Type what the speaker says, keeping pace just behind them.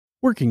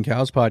Working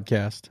Cows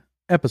Podcast,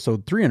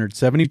 episode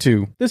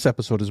 372. This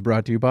episode is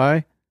brought to you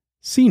by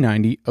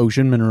C90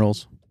 Ocean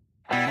Minerals.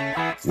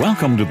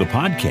 Welcome to the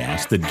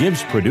podcast that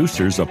gives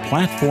producers a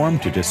platform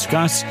to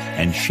discuss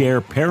and share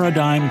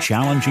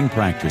paradigm-challenging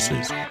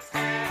practices.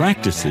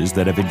 Practices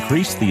that have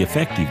increased the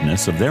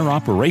effectiveness of their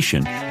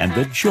operation and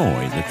the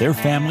joy that their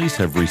families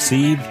have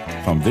received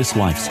from this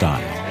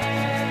lifestyle.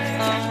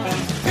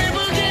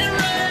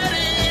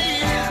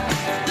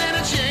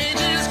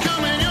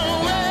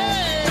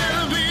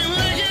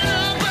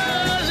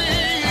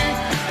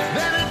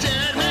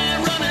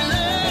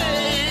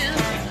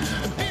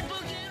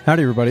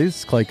 Howdy, everybody. This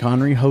is Clay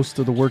Connery, host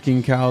of the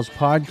Working Cows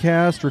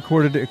Podcast,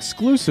 recorded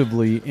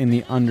exclusively in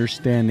the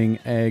Understanding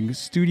Ag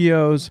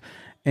Studios.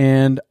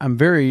 And I'm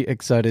very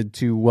excited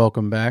to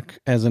welcome back,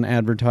 as an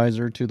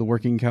advertiser to the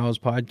Working Cows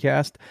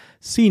Podcast,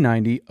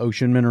 C90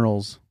 Ocean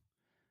Minerals.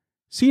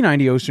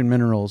 C90 Ocean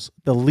Minerals,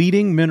 the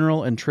leading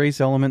mineral and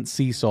trace element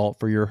sea salt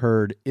for your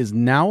herd, is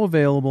now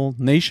available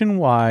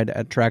nationwide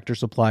at Tractor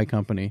Supply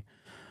Company.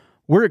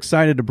 We're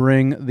excited to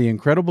bring the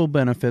incredible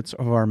benefits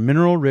of our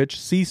mineral-rich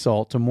sea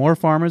salt to more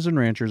farmers and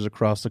ranchers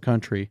across the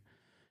country.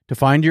 To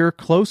find your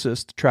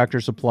closest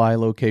Tractor Supply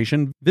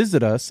location,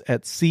 visit us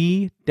at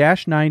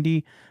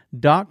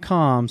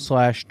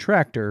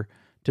c-90.com/tractor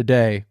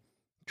today.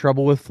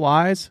 Trouble with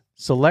flies?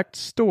 Select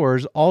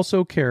stores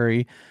also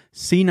carry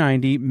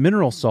C90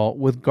 mineral salt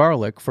with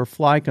garlic for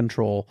fly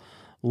control.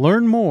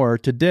 Learn more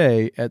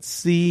today at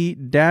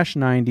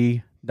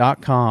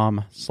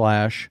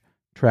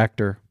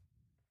c-90.com/tractor.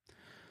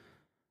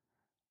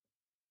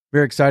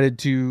 Very excited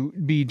to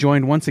be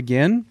joined once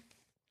again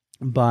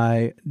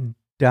by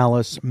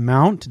Dallas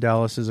Mount.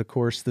 Dallas is, of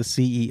course, the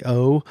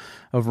CEO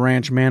of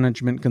Ranch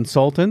Management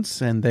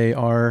Consultants, and they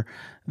are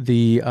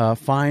the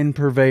fine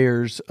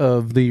purveyors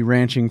of the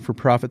Ranching for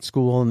Profit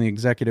School and the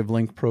Executive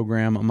Link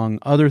program, among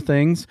other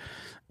things.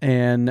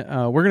 And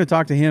we're going to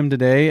talk to him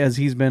today, as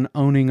he's been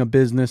owning a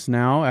business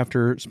now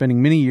after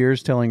spending many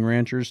years telling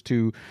ranchers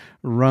to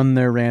run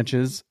their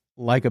ranches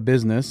like a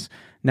business.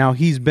 Now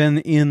he's been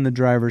in the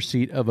driver's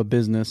seat of a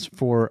business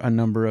for a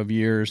number of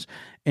years,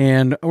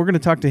 and we're going to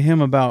talk to him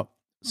about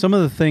some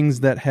of the things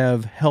that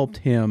have helped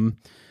him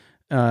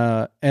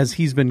as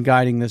he's been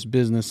guiding this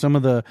business, some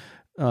of the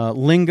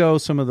lingo,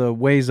 some of the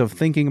ways of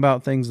thinking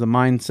about things, the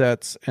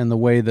mindsets, and the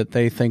way that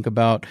they think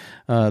about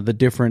the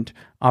different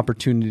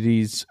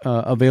opportunities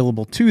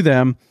available to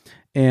them,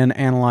 and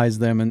analyze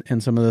them,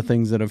 and some of the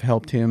things that have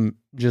helped him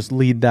just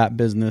lead that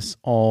business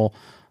all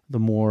the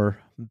more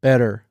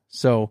better.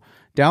 So,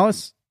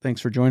 Dallas,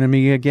 thanks for joining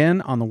me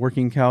again on the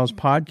Working Cows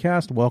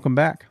Podcast. Welcome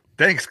back.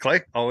 Thanks,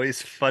 Clay.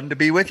 Always fun to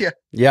be with you.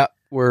 Yeah,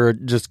 we're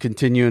just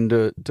continuing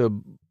to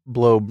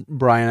blow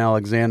Brian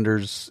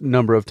Alexander's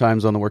number of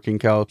times on the Working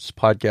Cows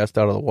Podcast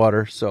out of the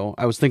water. So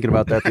I was thinking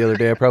about that the other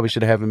day. I probably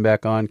should have him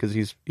back on, because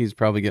he's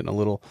probably getting a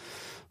little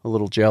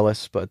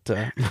jealous, but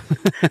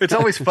it's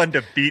always fun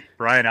to beat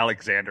Brian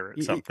Alexander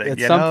at something.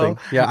 It's something.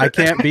 Yeah, I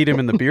can't beat him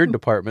in the beard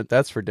department.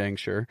 That's for dang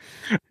sure.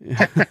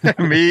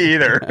 Me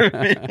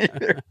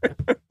either.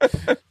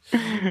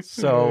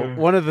 So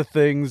one of the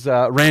things,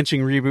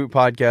 Ranching Reboot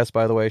Podcast,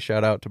 by the way,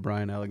 shout out to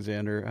Brian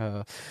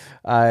Alexander.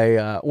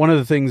 One of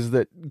the things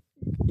that,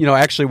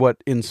 actually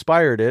what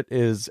inspired it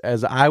is,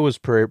 as I was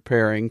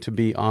preparing to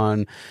be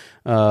on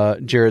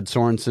Jared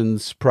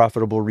Sorensen's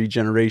Profitable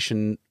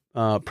Regeneration,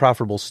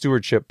 Profitable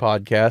Stewardship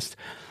podcast,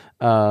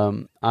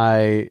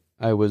 I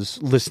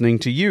was listening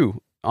to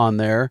you on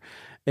there,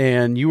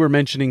 and you were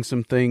mentioning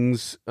some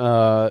things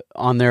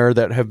on there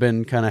that have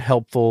been kind of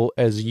helpful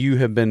as you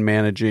have been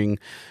managing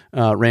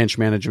Ranch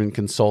Management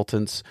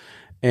Consultants,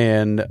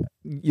 and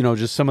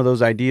just some of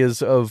those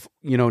ideas of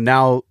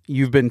now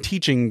you've been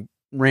teaching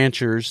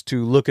ranchers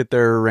to look at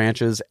their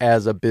ranches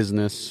as a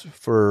business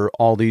for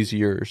all these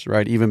years,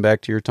 right? Even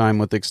back to your time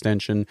with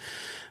Extension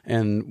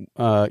and,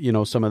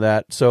 some of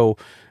that. So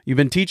you've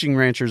been teaching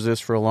ranchers this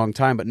for a long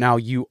time, but now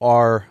you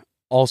are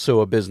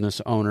also a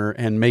business owner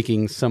and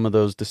making some of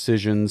those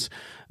decisions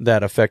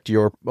that affect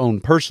your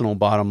own personal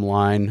bottom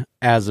line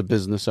as a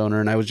business owner.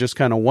 And I was just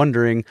kind of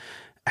wondering,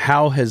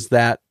 how has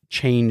that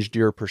changed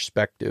your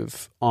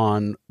perspective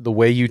on the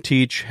way you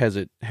teach? Has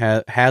it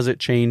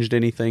changed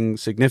anything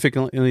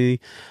significantly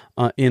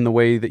in the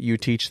way that you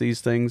teach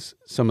these things?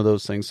 Some of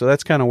those things. So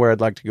that's kind of where I'd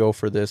like to go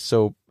for this.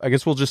 So I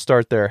guess we'll just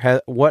start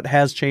there. What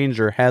has changed,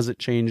 or has it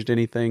changed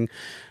anything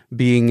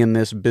being in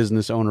this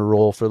business owner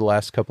role for the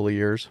last couple of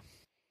years?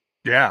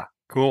 Yeah,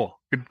 cool.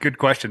 Good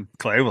question,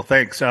 Clay. Well,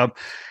 thanks.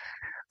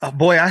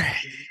 Boy,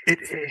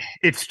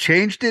 it's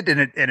changed it,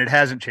 and it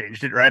hasn't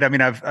changed it, right? I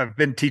mean, I've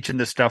been teaching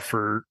this stuff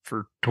for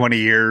 20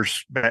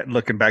 years,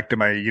 looking back to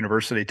my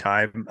university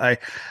time. I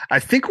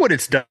think what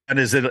it's done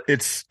is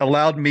it's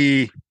allowed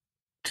me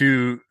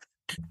to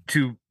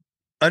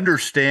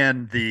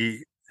understand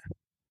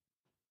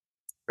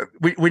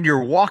when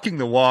you're walking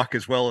the walk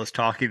as well as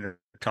talking the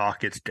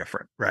talk, it's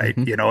different, right?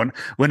 Mhm. You know, and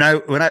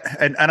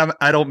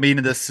I don't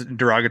mean this in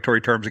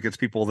derogatory terms against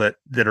people that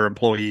are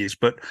employees,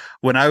 but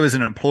when I was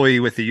an employee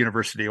with the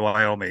University of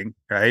Wyoming,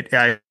 right,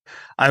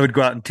 I would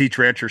go out and teach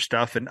rancher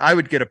stuff, and I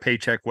would get a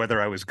paycheck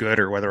whether I was good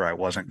or whether I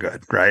wasn't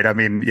good, right? I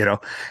mean, you know,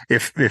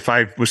 if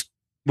I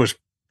was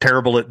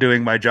terrible at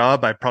doing my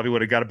job, I probably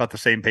would have got about the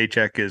same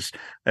paycheck as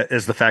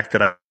the fact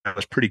that I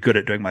was pretty good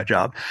at doing my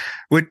job.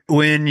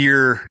 When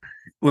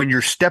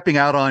you're stepping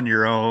out on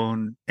your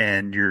own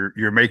and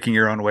you're making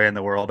your own way in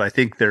the world, I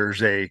think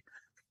there's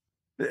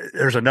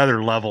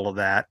another level of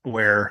that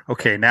where,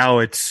 okay, now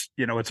it's,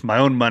 you know, it's my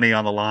own money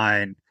on the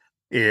line.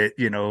 It,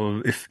 you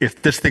know,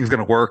 if this thing's going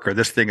to work or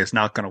this thing is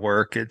not going to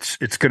work, it's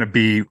going to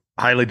be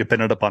highly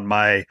dependent upon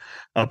my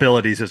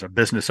abilities as a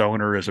business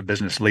owner, as a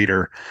business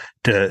leader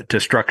to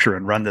structure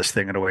and run this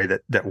thing in a way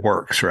that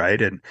works.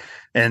 Right.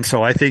 And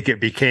so I think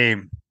it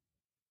became,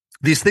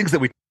 these things that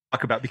we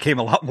talk about became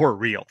a lot more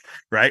real,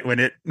 right? When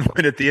at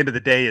the end of the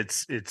day,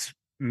 it's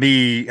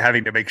me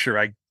having to make sure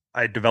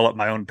I develop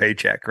my own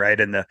paycheck, right?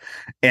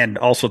 And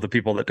also the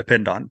people that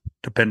depend on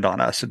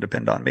us and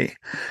depend on me.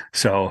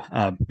 So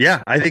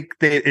yeah, I think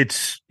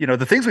it's, you know,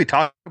 the things we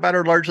talk about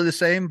are largely the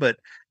same, but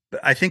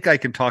I think I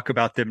can talk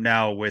about them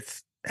now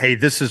with, hey,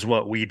 this is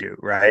what we do,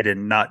 right?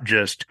 And not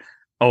just,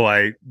 oh,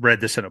 I read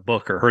this in a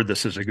book or heard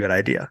this is a good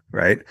idea,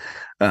 right?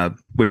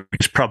 Which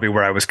is probably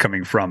where I was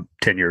coming from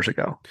 10 years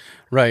ago.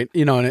 Right.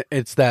 You know, and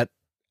it's that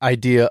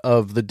idea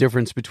of the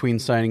difference between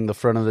signing the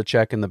front of the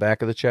check and the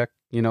back of the check.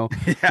 You know,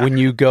 Yeah. when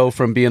you go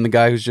from being the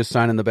guy who's just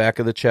signing the back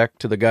of the check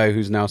to the guy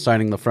who's now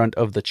signing the front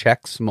of the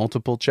checks,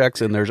 multiple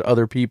checks, and there's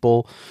other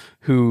people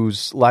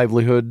whose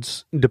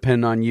livelihoods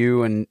depend on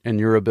you and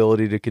your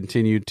ability to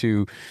continue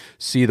to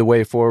see the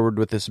way forward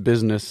with this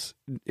business.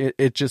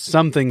 It just,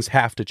 some things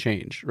have to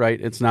change, right?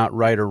 It's not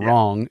right or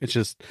wrong. It's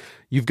just,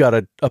 you've got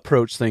to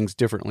approach things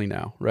differently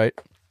now, right?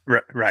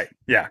 Right.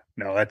 Yeah.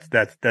 No,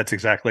 that's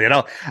exactly it.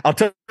 I'll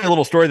tell you a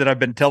little story that I've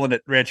been telling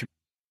at Ranch.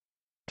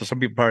 So some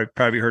people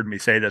probably heard me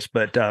say this,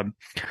 but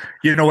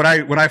you know, when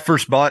I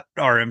first bought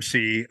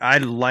RMC, I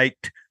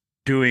liked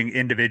doing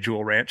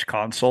individual ranch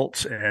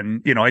consults,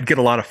 and you know, I'd get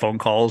a lot of phone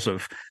calls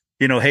of,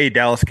 you know, hey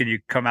Dallas, can you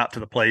come out to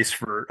the place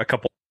for a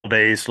couple of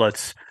days?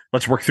 Let's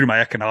work through my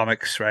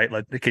economics, right?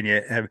 Can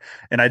you have?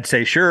 And I'd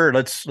say, sure.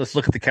 Let's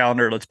look at the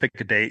calendar. Let's pick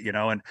a date, you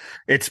know. And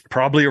it's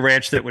probably a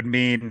ranch that would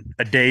mean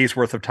a day's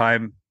worth of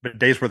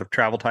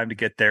travel time to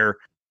get there,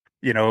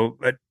 you know,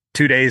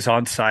 2 days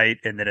on site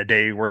and then a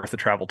day worth of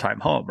travel time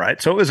home,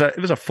 right? So it was a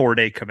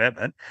 4-day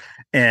commitment,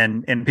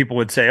 and people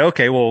would say,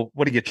 okay, well,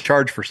 what do you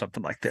charge for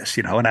something like this,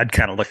 you know? And I'd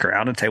kind of look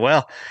around and say,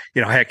 well,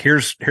 you know, heck,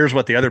 here's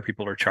what the other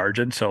people are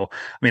charging. So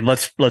I mean,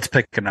 let's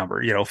pick a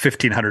number, you know,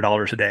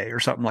 $1,500 a day or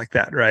something like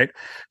that, right?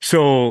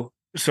 So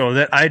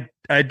that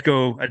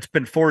I'd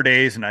spend 4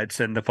 days and I'd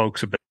send the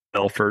folks a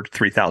bill for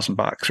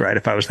 $3,000, right?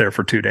 If I was there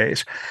for 2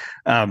 days.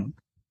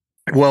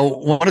 Well,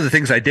 one of the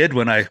things I did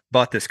when I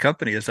bought this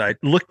company is I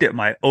looked at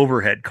my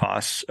overhead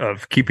costs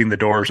of keeping the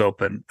doors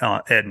open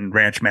and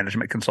ranch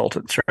management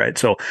consultants, right?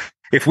 So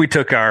if we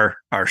took our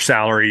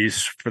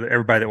salaries for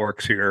everybody that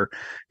works here,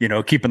 you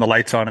know, keeping the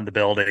lights on in the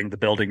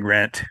building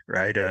rent,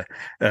 right?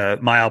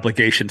 My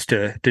obligations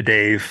to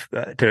Dave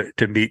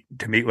to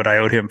meet what I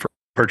owed him for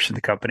purchasing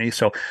the company.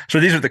 So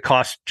these are the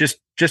costs just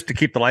to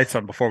keep the lights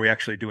on before we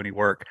actually do any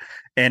work.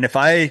 And if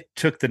I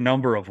took the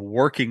number of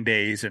working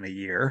days in a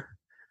year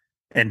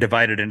and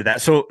divide it into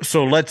that. So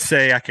let's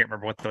say, I can't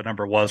remember what the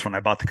number was when I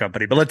bought the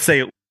company, but let's say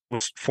it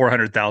was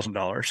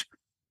 $400,000,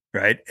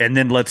 right? And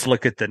then let's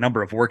look at the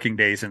number of working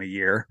days in a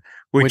year,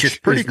 which is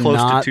pretty close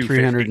to 250.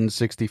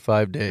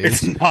 365 days.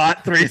 It's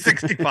not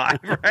 365,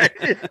 right?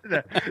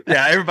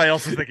 Yeah, everybody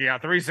else is thinking,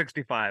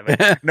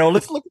 365. No,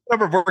 let's look at the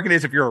number of working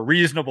days if you're a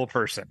reasonable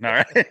person, all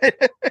right?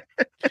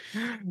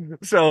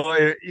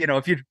 So, you know,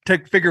 if you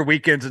figure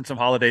weekends and some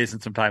holidays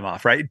and some time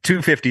off, right?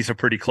 250 is a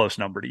pretty close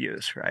number to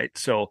use, right?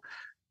 So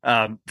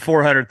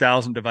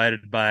 400,000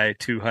 divided by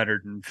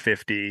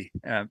 250.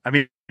 I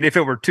mean, if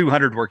it were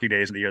 200 working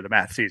days in the year, the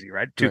math's easy,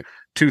 right?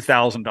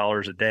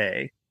 $2,000 a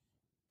day.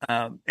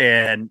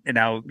 And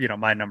now, you know,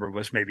 my number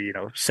was maybe, you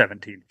know,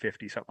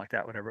 1,750, something like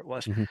that, whatever it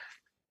was. Mm-hmm.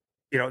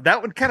 You know,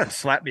 that would kind of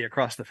slap me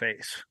across the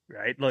face,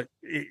 right? Look,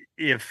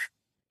 if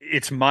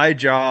it's my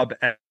job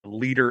as a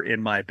leader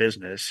in my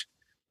business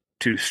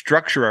to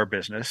structure our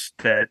business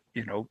that,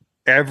 you know,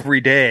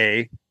 every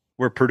day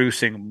we're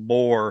producing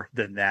more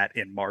than that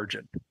in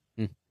margin,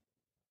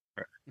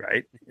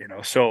 right? You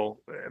know, so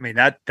I mean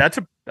that's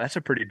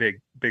a pretty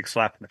big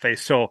slap in the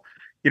face. So,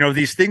 you know,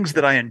 these things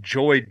that I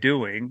enjoy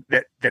doing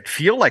that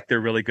feel like they're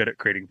really good at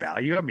creating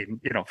value. I mean,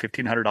 you know,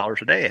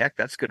 $1,500 a day, heck,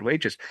 that's good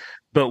wages.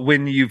 But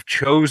when you've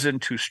chosen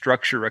to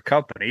structure a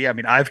company, I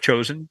mean, I've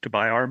chosen to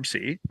buy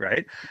RMC,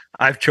 right?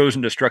 I've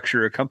chosen to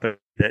structure a company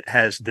that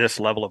has this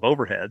level of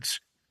overheads.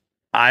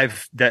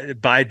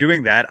 By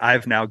doing that,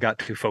 I've now got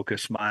to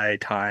focus my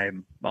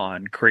time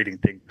on creating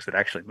things that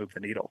actually move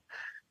the needle,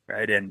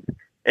 right? And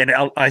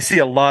I see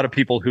a lot of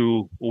people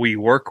who we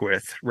work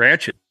with,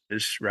 ranches,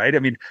 right? I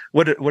mean,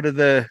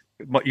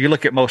 you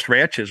look at most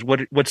ranches,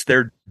 what's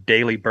their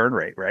daily burn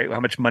rate, right? How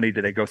much money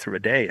do they go through a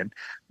day? And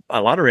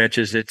a lot of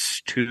ranches,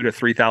 it's $2,000 to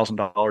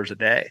 $3,000 a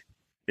day.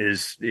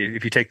 Is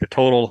if you take the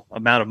total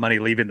amount of money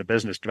leaving the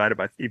business divided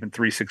by even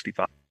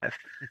 365,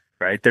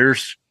 right?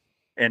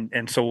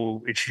 And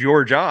so it's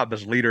your job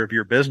as leader of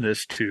your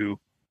business to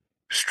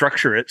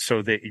structure it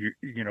so that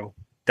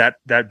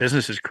that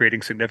business is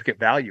creating significant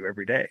value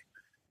every day,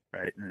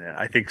 right? And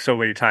I think so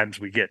many times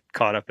we get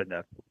caught up in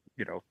the,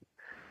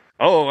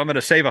 oh, I'm going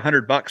to save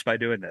 $100 by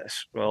doing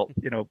this. Well,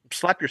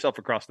 slap yourself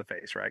across the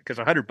face, right? Because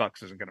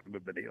 $100 isn't going to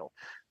move the needle,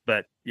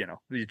 but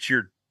it's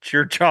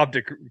your job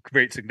to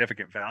create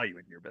significant value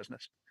in your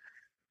business.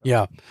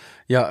 Yeah,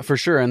 for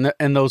sure.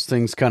 And those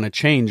things kind of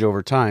change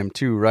over time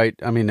too, right?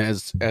 I mean,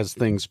 as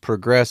things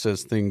progress,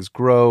 as things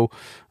grow,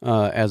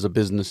 as a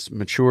business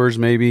matures,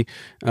 maybe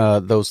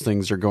those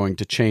things are going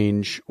to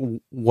change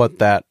what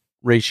that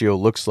ratio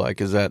looks like.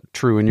 Is that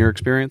true in your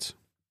experience?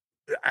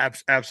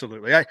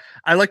 Absolutely.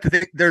 I like to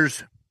think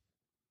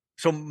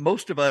so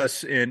most of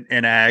us in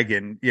ag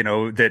and,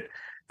 that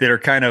are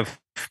kind of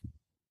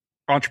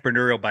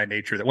entrepreneurial by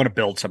nature, that want to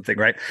build something,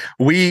 right?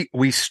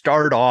 We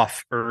start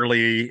off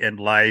early in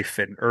life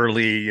and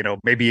early,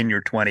 maybe in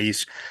your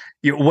 20s.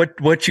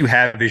 What you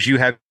have is you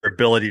have your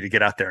ability to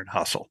get out there and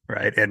hustle,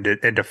 right? And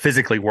to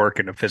physically work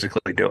and to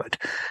physically do it,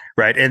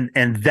 right?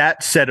 And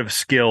that set of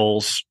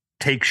skills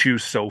takes you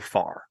so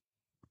far,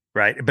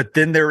 right? But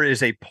then there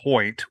is a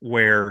point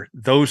where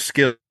those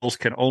skills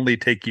can only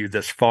take you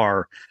this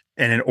far.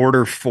 And in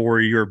order for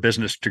your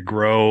business to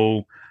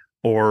grow,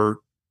 or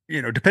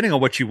depending on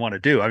what you want to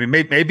do. I mean,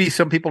 maybe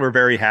some people are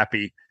very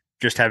happy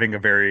just having a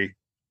very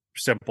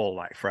simple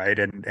life, right?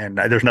 And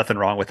there's nothing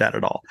wrong with that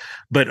at all.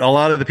 But a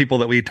lot of the people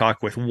that we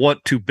talk with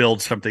want to build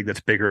something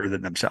that's bigger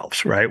than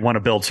themselves, right? Want to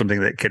build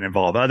something that can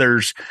involve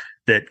others,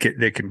 that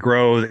can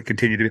grow, that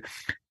continue to.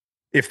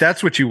 If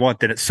that's what you want,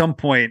 then at some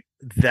point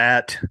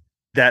that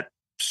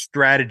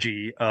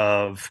strategy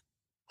of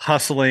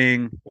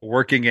hustling,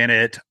 working in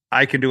it,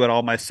 I can do it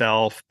all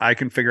myself. I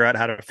can figure out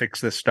how to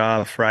fix this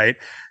stuff, right?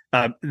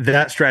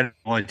 That strategy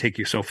will only take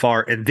you so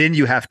far, and then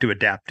you have to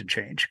adapt and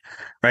change,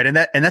 right? And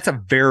that's a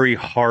very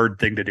hard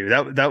thing to do.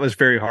 That was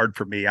very hard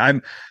for me.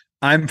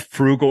 I'm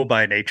frugal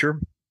by nature,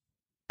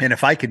 and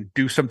if I can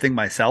do something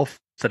myself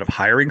instead of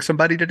hiring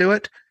somebody to do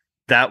it,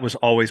 that was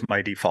always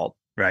my default,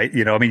 right?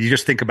 I mean, you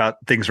just think about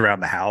things around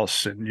the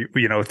house, and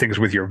things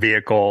with your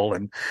vehicle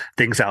and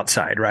things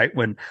outside, right?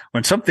 When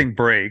something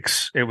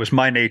breaks, it was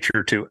my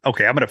nature to,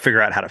 okay, I'm going to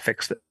figure out how to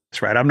fix this.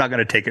 Right. I'm not going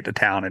to take it to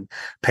town and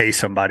pay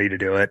somebody to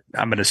do it.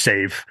 I'm going to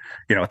save,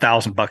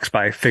 $1,000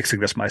 by fixing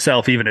this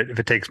myself, even if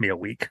it takes me a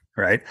week.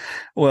 Right.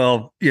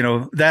 Well,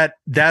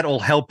 that'll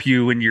help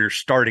you when you're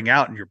starting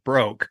out and you're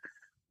broke.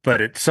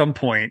 But at some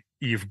point,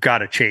 you've got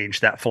to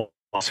change that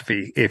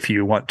philosophy if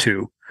you want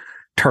to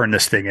turn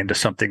this thing into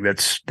something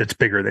that's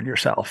bigger than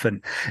yourself.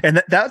 And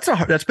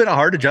that's been a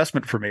hard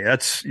adjustment for me.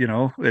 That's,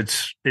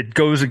 it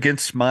goes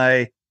against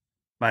my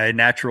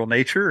natural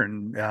nature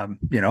and,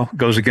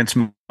 goes against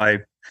my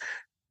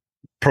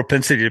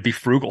propensity to be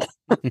frugal.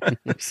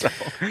 So,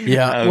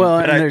 yeah. Well,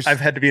 I've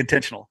had to be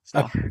intentional.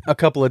 So. A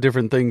couple of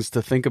different things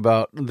to think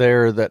about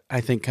there that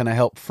I think kind of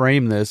help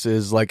frame this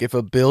is like if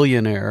a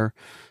billionaire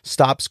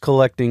stops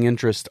collecting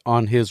interest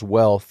on his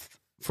wealth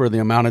for the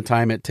amount of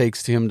time it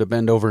takes to him to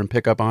bend over and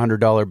pick up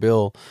 $100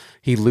 bill,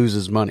 he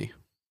loses money.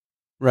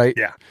 Right.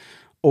 Yeah.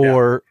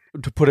 Or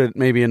to put it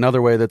maybe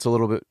another way that's a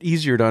little bit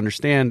easier to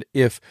understand,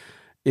 if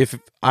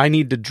I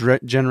need to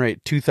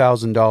generate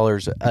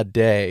 $2,000 a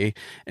day,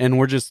 and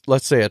we're just,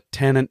 let's say a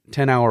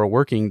 10-hour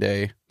working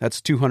day, that's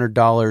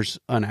 $200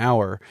 an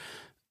hour.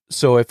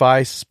 So if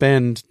I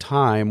spend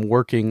time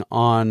working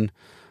on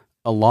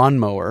a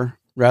lawnmower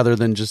rather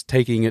than just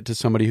taking it to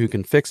somebody who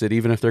can fix it,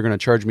 even if they're going to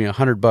charge me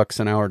 $100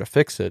 an hour to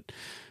fix it,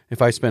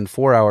 if I spend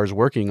 4 hours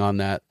working on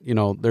that,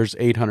 there's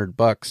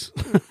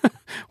 $800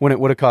 when it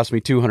would have cost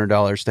me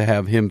 $200 to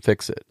have him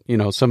fix it.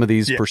 Some of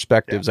these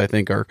perspectives I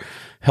think are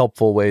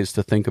helpful ways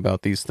to think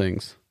about these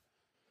things.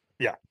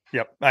 Yeah.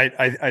 Yep.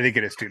 I think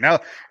it is too. Now,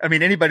 I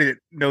mean, anybody that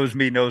knows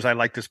me knows I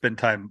like to spend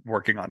time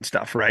working on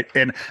stuff. Right.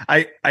 And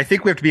I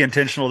think we have to be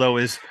intentional though,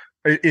 is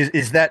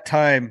that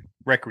time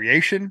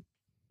recreation,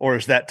 or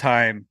is that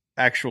time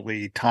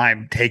actually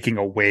time taking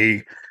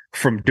away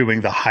from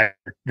doing the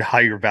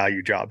higher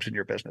value jobs in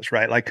your business,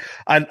 right? Like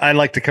I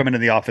like to come into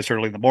the office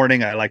early in the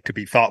morning. I like to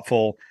be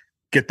thoughtful,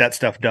 get that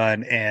stuff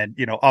done. And,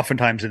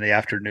 oftentimes in the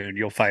afternoon,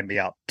 you'll find me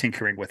out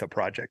tinkering with a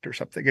project or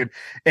something.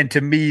 And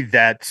to me,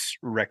 that's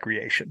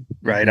recreation,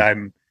 right?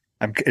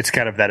 Mm-hmm. It's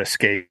kind of that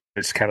escape.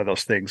 It's kind of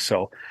those things.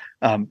 So,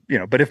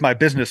 but if my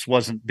business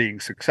wasn't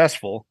being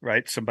successful,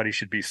 right, somebody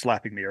should be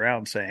slapping me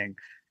around saying,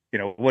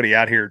 what are you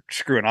out here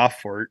screwing off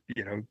for?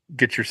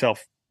 Get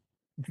yourself,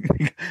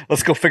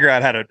 let's go figure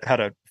out how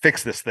to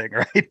fix this thing,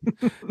 right?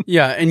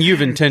 Yeah, and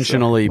you've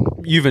intentionally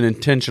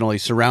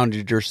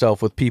surrounded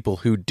yourself with people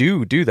who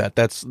do that.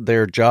 That's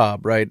their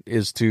job, right?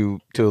 Is to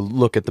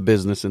look at the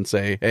business and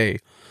say, "Hey,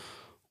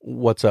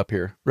 what's up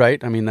here?"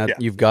 Right? I mean,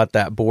 you've got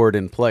that board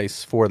in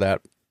place for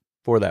that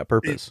for that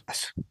purpose.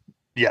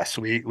 Yes,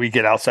 we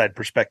get outside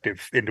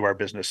perspective into our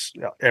business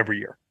every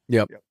year.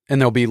 Yep. And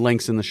there'll be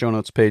links in the show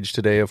notes page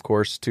today, of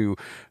course, to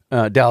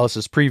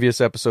Dallas's previous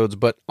episodes.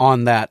 But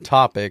on that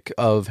topic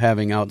of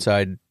having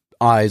outside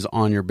eyes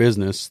on your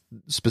business,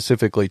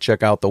 specifically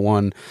check out the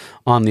one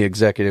on the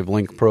Executive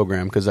Link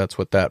program, because that's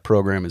what that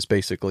program is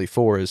basically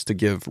for, is to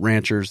give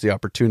ranchers the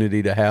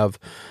opportunity to have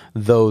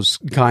those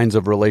kinds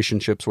of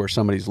relationships where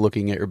somebody's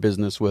looking at your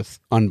business with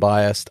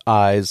unbiased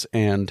eyes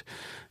and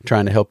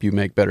trying to help you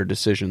make better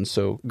decisions.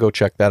 So go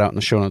check that out in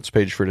the show notes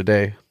page for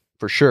today,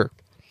 for sure.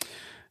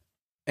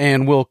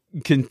 And we'll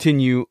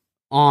continue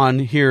on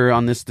here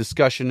on this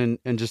discussion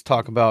and just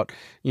talk about,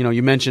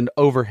 you mentioned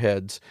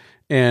overheads,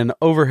 and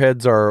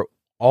overheads are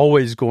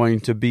always going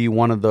to be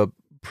one of the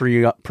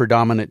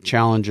predominant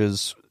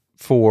challenges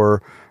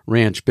for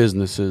ranch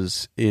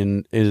businesses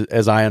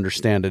as I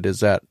understand it.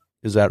 Is that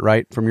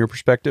right from your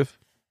perspective?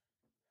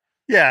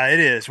 Yeah, it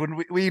is.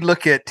 When we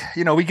look at,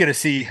 we get to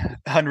see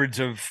hundreds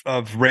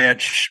of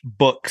ranch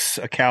books,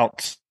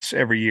 accounts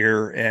every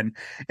year and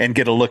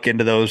get a look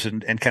into those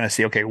and kind of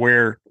see, okay,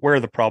 where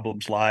the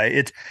problems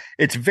lie.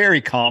 It's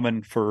very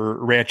common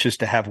for ranches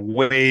to have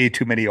way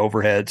too many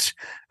overheads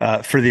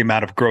for the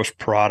amount of gross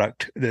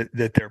product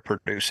that they're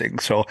producing.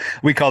 So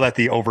we call that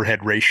the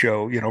overhead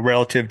ratio,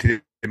 relative to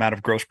the amount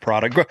of gross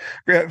product.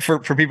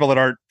 For people that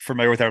aren't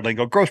familiar with our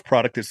lingo, gross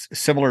product is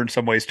similar in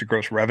some ways to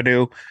gross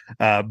revenue,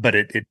 but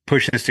it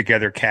pushes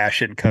together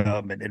cash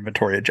income and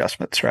inventory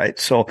adjustments, right?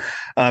 So,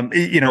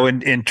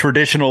 in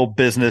traditional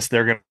business,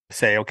 they're going to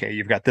say, okay,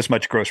 you've got this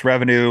much gross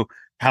revenue.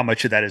 How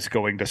much of that is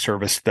going to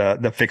service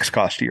the fixed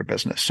cost of your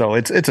business? So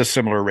it's a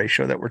similar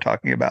ratio that we're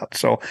talking about.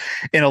 So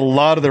in a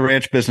lot of the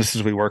ranch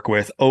businesses we work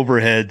with,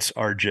 overheads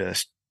are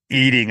just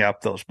eating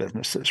up those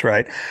businesses,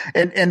 right?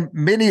 And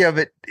many of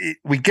it,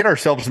 we get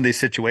ourselves in these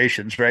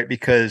situations, right?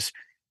 Because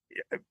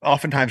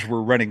oftentimes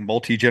we're running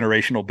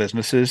multi-generational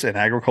businesses in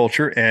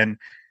agriculture, and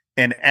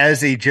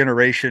as a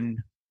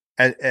generation,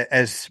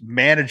 as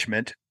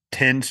management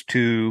tends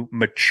to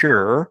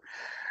mature,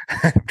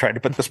 I'm trying to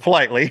put this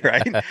politely,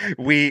 right?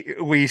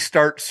 we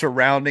start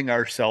surrounding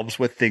ourselves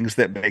with things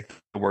that make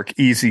the work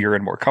easier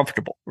and more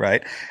comfortable,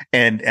 right?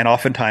 And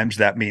oftentimes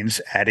that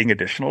means adding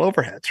additional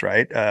overheads,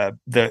 right?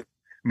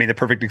 The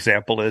perfect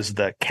example is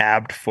the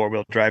cabbed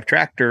 4-wheel drive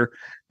tractor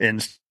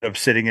instead of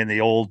sitting in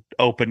the old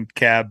open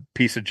cab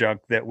piece of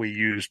junk that we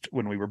used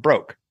when we were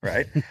broke,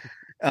 right?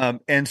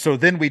 And so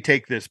then we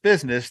take this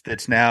business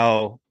that's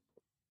now,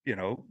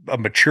 a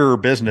mature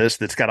business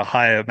that's got a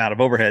high amount of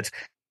overheads,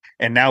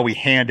 and now we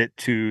hand it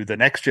to the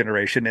next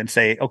generation and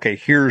say, okay,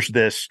 here's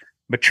this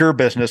mature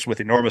business with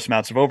enormous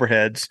amounts of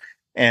overheads.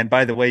 And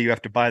by the way, you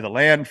have to buy the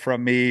land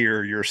from me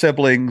or your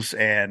siblings,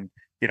 and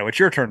it's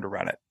your turn to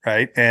run it,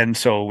 right? And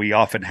so we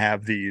often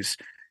have these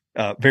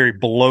very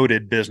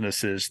bloated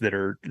businesses that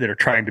are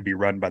trying to be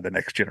run by the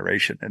next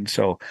generation. And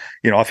so,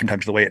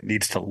 oftentimes the way it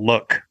needs to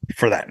look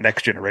for that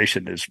next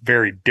generation is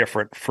very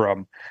different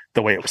from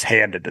the way it was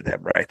handed to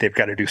them, right? They've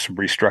got to do some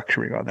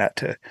restructuring on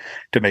that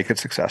to make it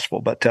successful.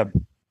 But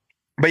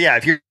yeah,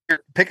 if you're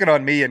picking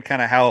on me and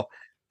kind of how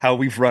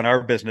we've run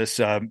our business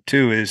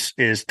too, is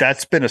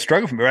that's been a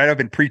struggle for me, right? I've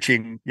been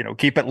preaching,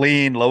 keep it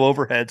lean, low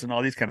overheads and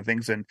all these kind of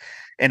things. And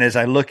as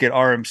I look at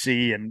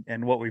RMC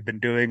and what we've been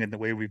doing and the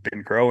way we've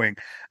been growing,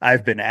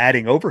 I've been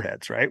adding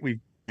overheads, right?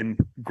 We've been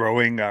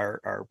growing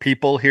our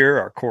people here,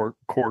 our core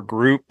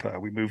group.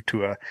 We moved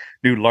to a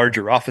new,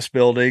 larger office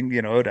building,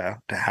 to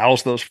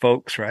house those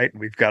folks, right?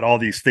 And we've got all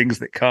these things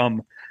that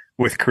come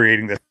with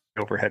creating this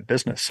overhead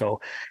business.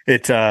 So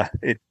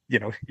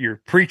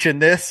you're preaching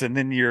this and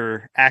then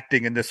you're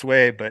acting in this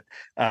way, but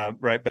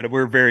but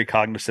we're very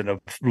cognizant of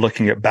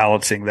looking at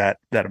balancing that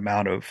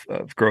amount of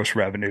gross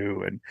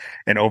revenue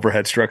and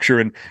overhead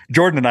structure. And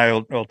Jordan and I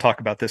will talk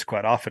about this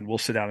quite often. We'll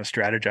sit down and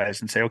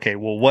strategize and say, okay,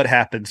 well, what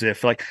happens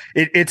if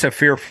it's a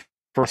fear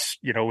for us,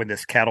 when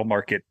this cattle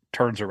market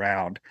turns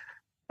around?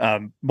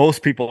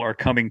 Most people are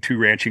coming to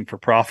ranching for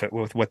profit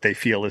with what they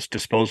feel is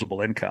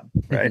disposable income,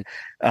 right?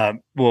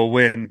 Well,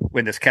 when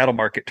this cattle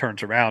market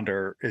turns around,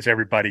 or is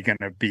everybody going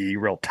to be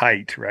real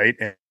tight, right?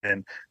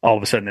 And all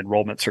of a sudden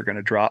enrollments are going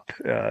to drop,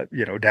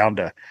 down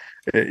to,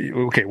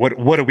 okay,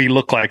 what do we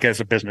look like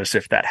as a business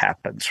if that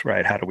happens,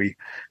 right? How do we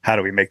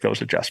make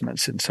those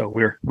adjustments? And so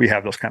we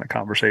have those kind of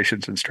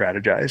conversations and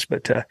strategize,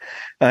 but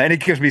and it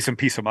gives me some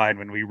peace of mind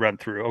when we run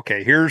through,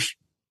 okay, here's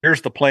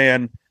the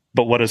plan.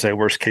 But what does a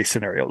worst case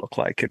scenario look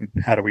like, and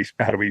how do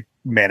we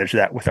manage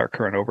that with our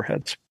current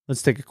overheads?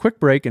 Let's take a quick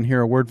break and hear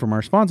a word from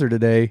our sponsor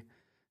today,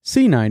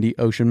 C90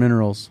 Ocean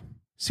Minerals.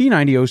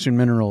 C90 Ocean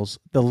Minerals,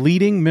 the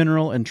leading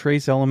mineral and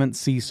trace element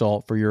sea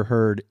salt for your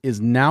herd, is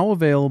now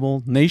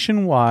available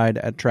nationwide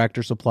at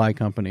Tractor Supply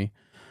Company.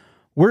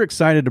 We're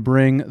excited to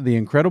bring the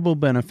incredible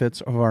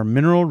benefits of our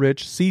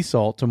mineral-rich sea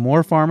salt to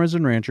more farmers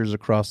and ranchers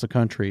across the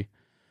country.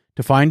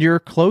 To find your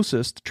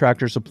closest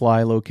Tractor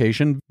Supply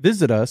location,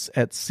 visit us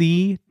at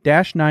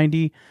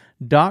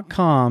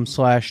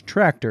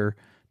c-90.com/tractor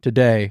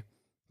today.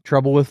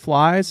 Trouble with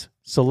flies?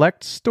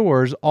 Select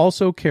stores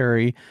also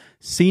carry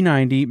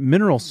C90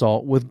 mineral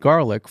salt with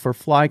garlic for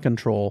fly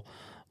control.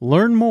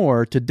 Learn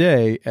more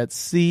today at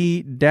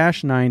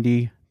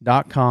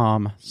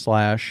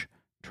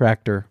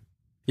c-90.com/tractor.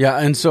 Yeah,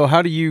 and so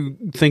how do you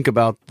think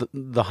about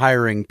the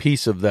hiring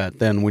piece of that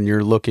then when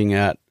you're looking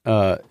at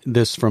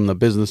this from the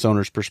business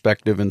owner's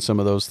perspective and some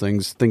of those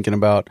things, thinking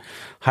about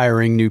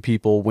hiring new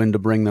people, when to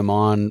bring them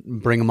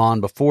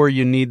on before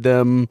you need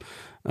them,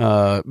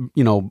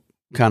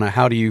 kind of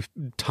how do you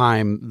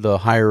time the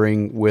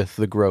hiring with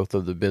the growth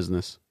of the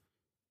business?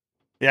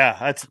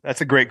 Yeah,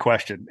 that's a great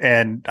question.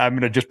 And I'm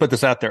going to just put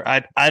this out there.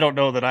 I don't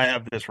know that I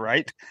have this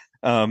right.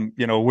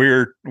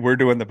 We're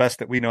doing the best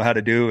that we know how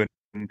to do,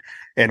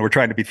 and we're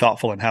trying to be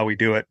thoughtful in how we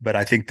do it. But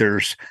I think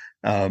there's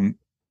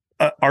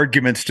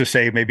arguments to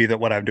say maybe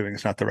that what I'm doing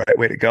is not the right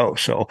way to go.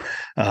 So,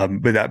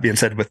 with that being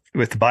said,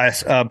 with the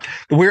bias,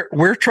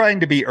 we're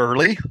trying to be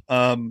early.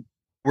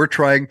 We're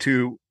trying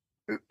to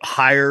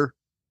hire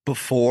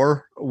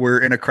before we're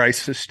in a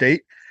crisis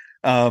state.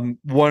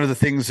 One of the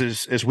things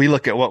is, as we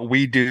look at what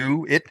we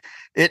do, it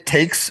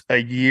takes a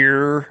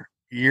year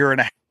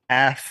and a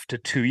half to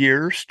 2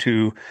 years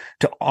to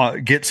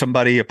get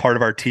somebody a part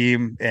of our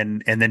team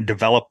and then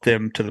develop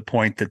them to the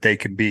point that they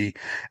can be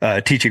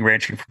teaching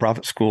ranching for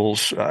profit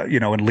schools,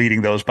 and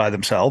leading those by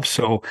themselves.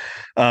 So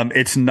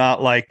it's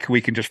not like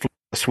we can just flip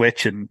a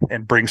switch and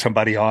bring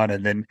somebody on,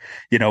 and then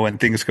when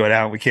things go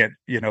down, we can't.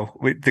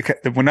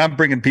 When I'm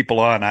bringing people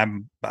on,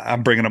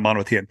 I'm bringing them on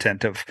with the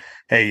intent of,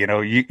 hey,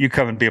 you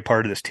come and be a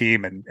part of this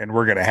team, and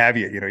we're going to have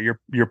you.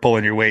 You're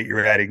pulling your weight,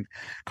 you're adding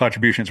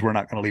contributions. We're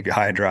not going to leave you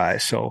high and dry.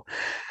 So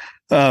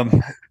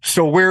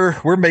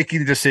we're making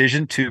the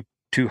decision to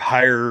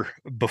hire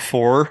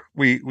before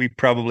we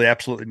probably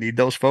absolutely need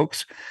those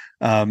folks.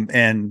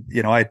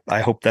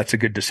 I hope that's a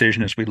good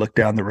decision as we look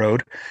down the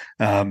road.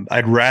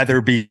 I'd rather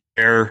be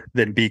there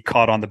than be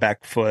caught on the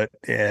back foot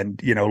and,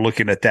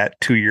 looking at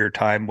that 2-year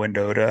time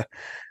window to,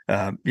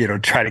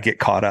 try to get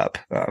caught up.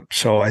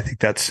 So I think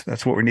that's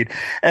what we need.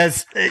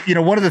 As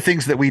one of the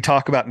things that we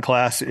talk about in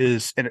class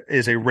is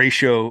a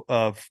ratio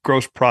of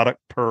gross product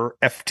per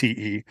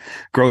FTE,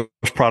 gross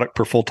product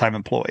per full-time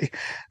employee.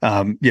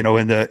 In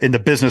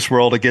the business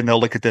world, again, they'll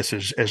look at this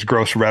as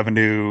gross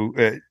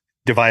revenue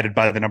divided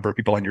by the number of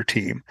people on your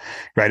team,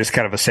 right? It's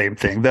kind of the same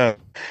thing. The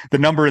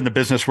number in the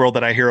business world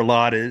that I hear a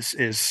lot is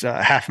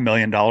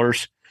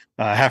 $500,000.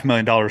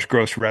 $500,000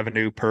 gross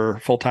revenue per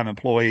full-time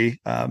employee.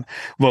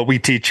 What we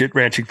teach at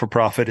Ranching for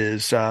Profit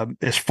is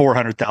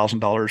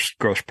 $400,000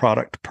 gross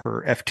product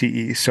per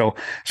FTE. So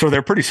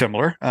they're pretty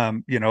similar.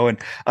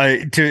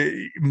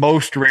 To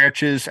most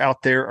ranches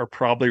out there are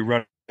probably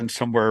running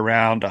somewhere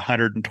around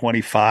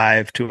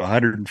 125 to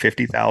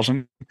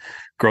 150,000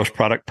 gross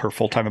product per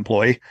full-time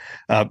employee,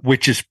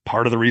 which is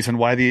part of the reason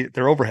why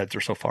their overheads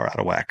are so far out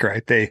of whack,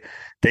 right? They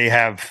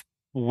have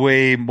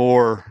way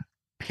more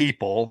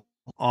people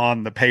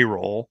on the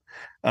payroll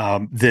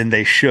than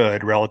they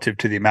should relative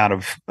to the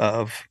amount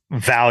of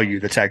value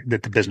that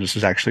the business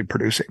is actually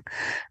producing.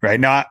 Right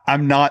now,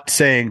 I'm not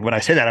saying, when I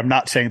say that, I'm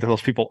not saying that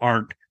those people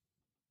aren't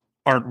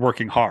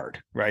working hard,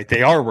 right?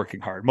 They are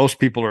working hard. Most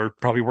people are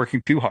probably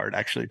working too hard,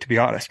 actually, to be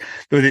honest.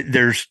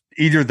 There's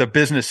either the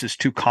business is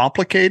too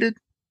complicated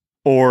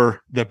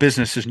or the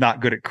business is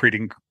not good at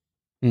creating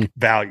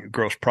value,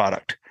 gross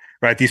product,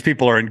 right? These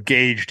people are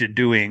engaged in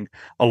doing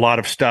a lot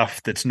of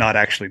stuff that's not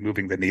actually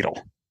moving the needle.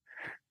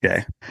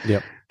 Okay.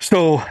 Yep.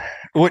 So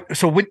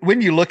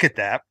when you look at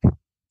that,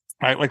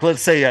 right, like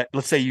let's say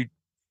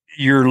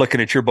you're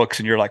looking at your books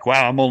and you're like,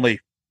 wow, I'm only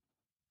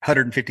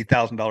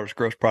 $150,000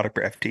 gross product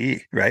per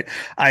FTE, right?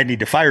 I need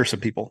to fire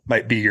some people,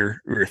 might be your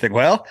thing.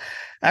 Well,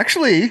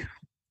 actually,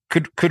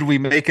 could we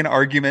make an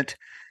argument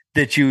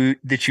that you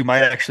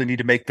might actually need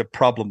to make the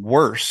problem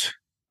worse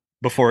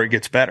before it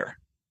gets better,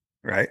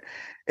 right?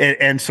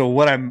 And so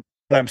what I'm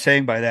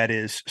saying by that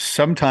is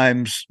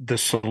sometimes the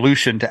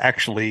solution to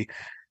actually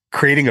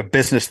creating a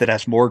business that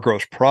has more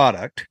gross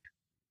product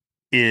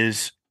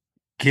is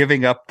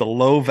giving up the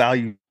low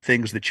value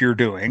things that you're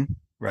doing,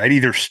 right?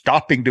 Either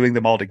stopping doing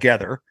them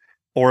altogether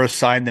or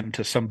assign them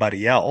to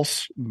somebody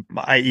else,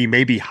 i.e.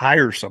 maybe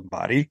hire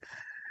somebody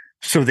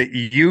so that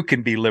you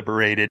can be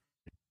liberated,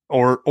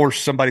 or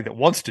somebody that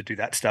wants to do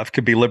that stuff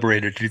can be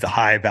liberated to do the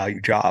high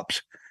value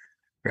jobs,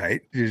 right?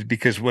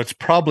 Because what's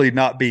probably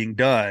not being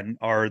done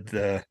are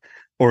the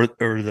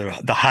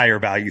higher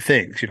value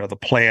things, the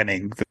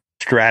planning, the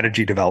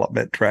strategy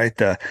development, right?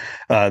 The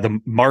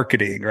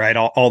marketing, right?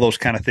 All those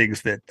kind of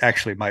things that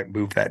actually might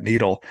move that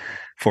needle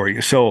for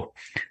you. So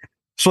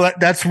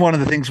that's one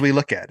of the things we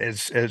look at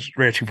as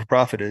Ranching for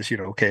Profit is,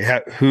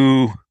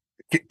 who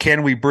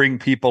can we bring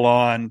people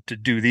on to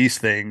do these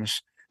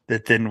things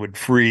that then would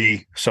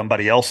free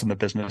somebody else in the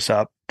business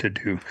up to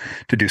do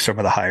some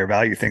of the higher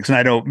value things. And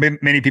I know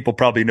many people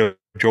probably know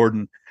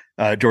Jordan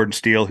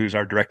Steele, who's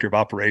our director of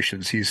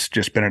operations. He's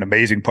just been an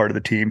amazing part of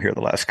the team here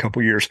the last couple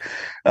of years.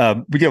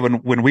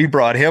 When we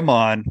brought him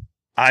on,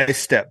 I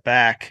stepped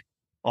back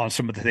on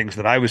some of the things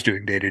that I was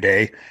doing day to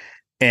day.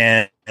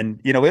 And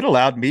it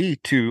allowed me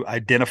to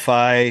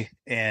identify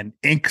and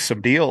ink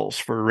some deals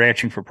for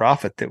Ranching for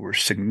Profit that were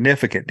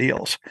significant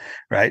deals,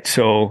 right?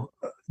 So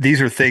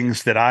these are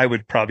things that I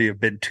would probably have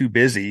been too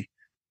busy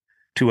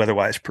to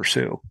otherwise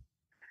pursue.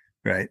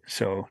 Right.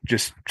 So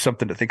just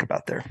something to think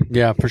about there.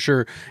 Yeah, for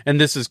sure.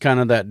 And this is kind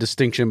of that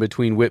distinction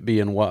between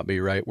Whitby and Watby,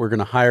 right? We're going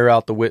to hire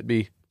out the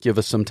Whitby, give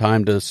us some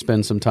time to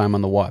spend some time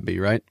on the Watby,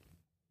 right?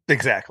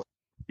 Exactly.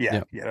 Yeah.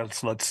 Yep. Yeah.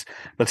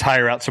 Let's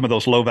hire out some of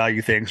those low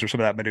value things or some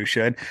of that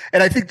minutia.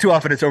 And I think too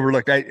often it's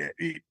overlooked.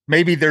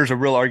 Maybe there's a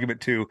real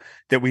argument too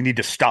that we need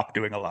to stop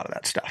doing a lot of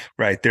that stuff,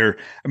 right?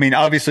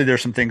 Obviously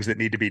there's some things that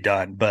need to be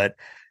done, but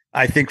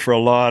I think for a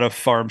lot of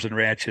farms and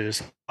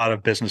ranches, a lot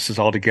of businesses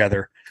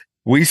altogether,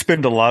 we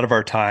spend a lot of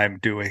our time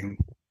doing,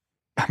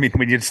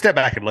 when you step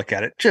back and look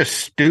at it, just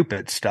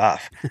stupid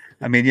stuff.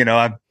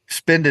 I'm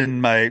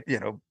spending my,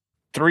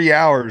 3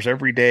 hours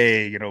every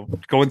day,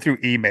 going through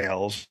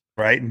emails,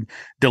 right? And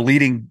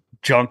deleting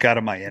junk out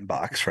of my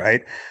inbox,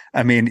 right?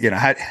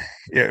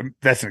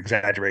 That's an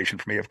exaggeration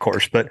for me, of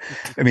course, but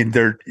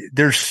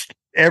there's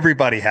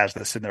everybody has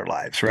this in their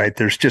lives, right?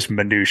 There's just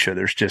minutia.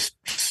 There's just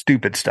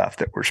stupid stuff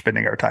that we're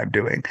spending our time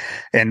doing.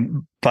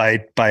 And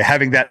by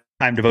having that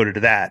time devoted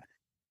to that,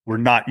 we're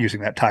not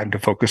using that time to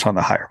focus on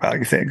the higher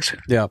value things.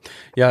 Yeah.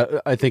 Yeah.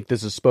 I think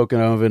this is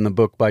spoken of in the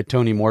book by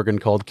Tony Morgan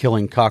called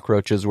Killing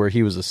Cockroaches, where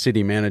he was a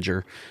city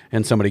manager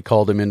and somebody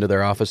called him into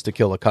their office to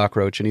kill a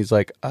cockroach. And he's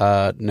like,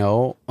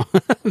 no,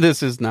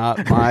 this is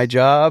not my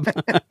job.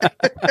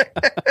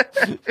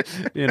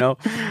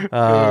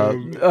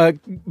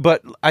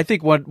 But I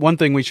think one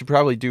thing we should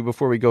probably do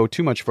before we go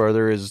too much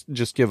farther is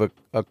just give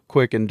a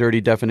quick and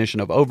dirty definition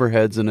of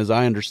overheads. And as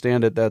I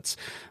understand it, that's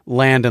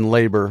land and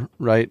labor,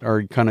 right?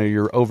 Or kind of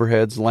your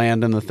overheads,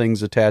 land and the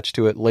things attached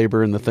to it,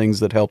 labor and the things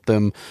that help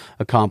them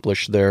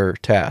accomplish their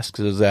tasks.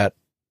 Does that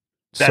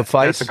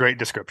suffice? That's a great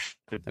description.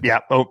 Okay.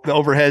 Yeah. The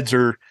overheads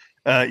are,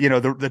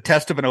 the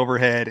test of an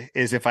overhead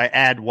is if I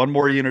add one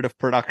more unit of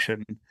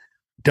production,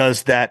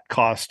 does that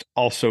cost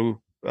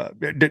also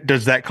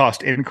does that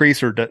cost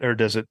increase or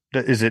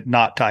is it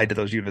not tied to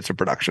those units of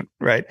production?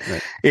 Right.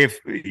 If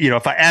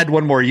I add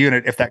one more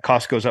unit, if that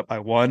cost goes up by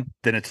one,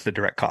 then it's the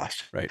direct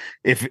cost. Right.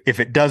 If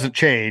it doesn't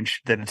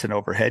change, then it's an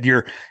overhead.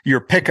 Your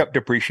pickup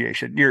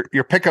depreciation,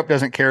 your pickup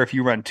doesn't care if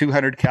you run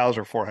 200 cows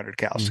or 400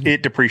 cows. Mm-hmm.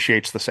 It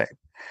depreciates the same.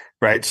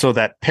 Right. So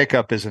that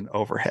pickup is an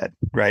overhead,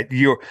 right?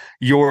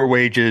 Your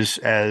wages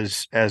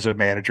as a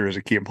manager, as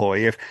a key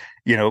employee, if,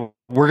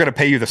 we're going to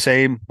pay you the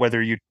same,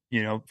 whether you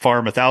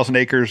farm 1,000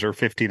 acres or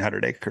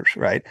 1,500 acres,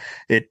 right?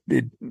 It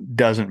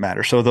doesn't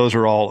matter. So those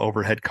are all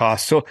overhead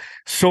costs.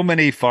 So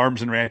many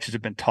farms and ranches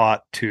have been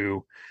taught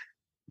to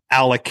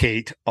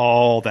allocate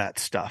all that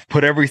stuff,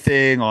 put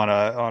everything on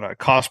a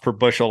cost per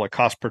bushel, a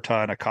cost per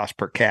ton, a cost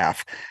per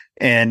calf.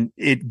 And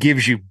it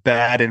gives you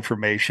bad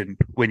information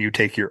when you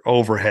take your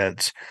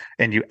overheads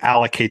and you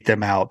allocate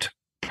them out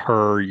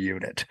per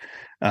unit,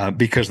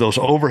 because those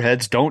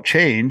overheads don't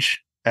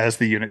change as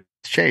the units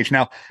change.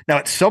 Now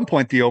at some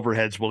point, the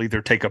overheads will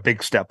either take a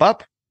big step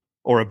up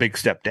or a big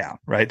step down,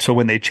 right? So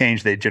when they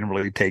change, they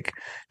generally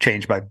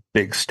change by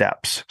big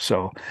steps.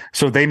 So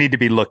they need to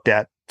be looked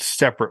at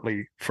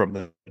separately from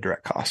the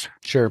direct cost.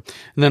 Sure.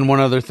 And then one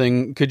other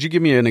thing, could you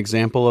give me an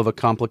example of a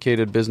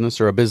complicated business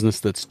or a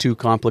business that's too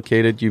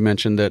complicated? You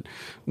mentioned that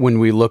when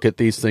we look at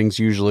these things,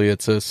 usually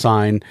it's a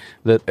sign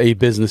that a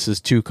business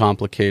is too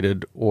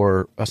complicated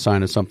or a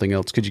sign of something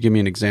else. Could you give me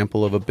an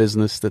example of a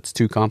business that's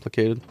too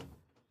complicated?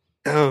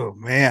 Oh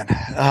man.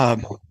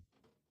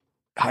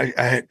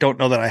 I don't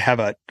know that I have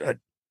a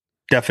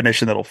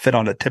definition that'll fit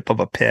on the tip of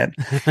a pen.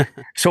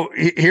 So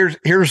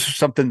here's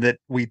something that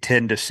we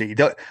tend to see.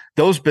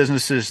 Those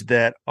businesses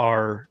that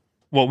are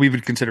what we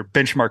would consider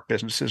benchmark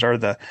businesses are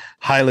the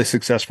highly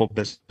successful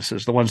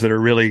businesses, the ones that are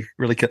really,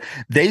 really good.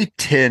 They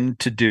tend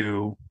to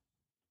do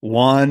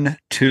 1,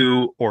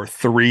 2, or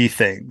 3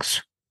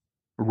 things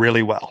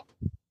really well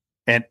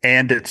and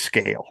at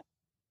scale.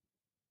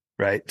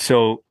 Right.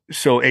 So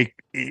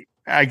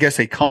I guess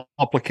a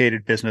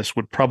complicated business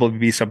would probably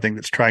be something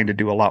that's trying to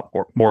do a lot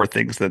more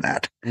things than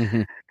that.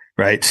 Mm-hmm.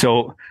 Right.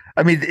 So,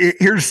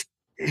 here's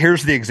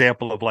the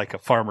example of like a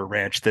farmer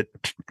ranch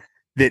that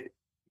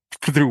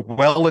through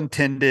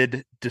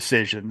well-intended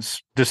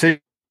decisions that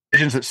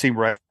seem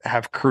right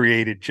have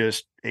created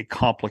just a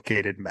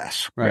complicated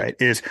mess. Right.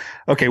 Is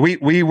okay.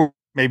 We were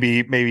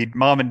maybe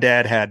mom and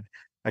dad had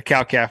a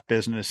cow calf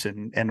business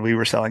and we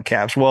were selling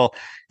calves. Well,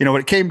 when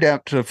it came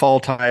down to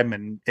fall time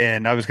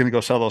and I was going to go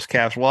sell those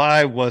calves, well,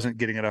 I wasn't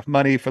getting enough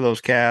money for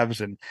those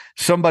calves and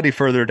somebody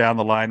further down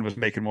the line was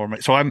making more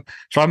money. So I'm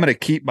going to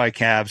keep my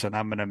calves and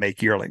I'm going to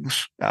make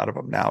yearlings out of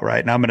them now. Right.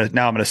 And I'm going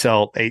to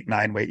sell 8,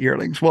 9 weight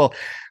yearlings. Well,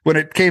 when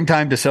it came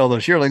time to sell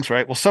those yearlings,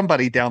 right. Well,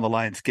 somebody down the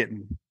line's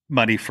getting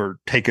money for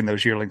taking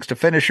those yearlings to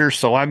finishers.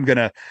 So I'm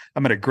going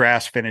to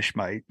grass finish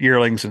my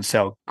yearlings and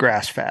sell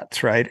grass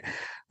fats. Right.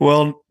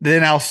 Well,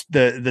 then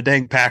the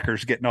dang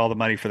Packers getting all the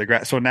money for the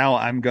grass. So now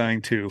I'm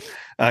going to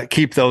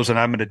keep those, and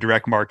I'm going to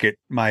direct market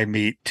my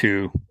meat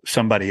to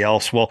somebody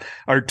else. Well,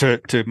 or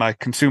to my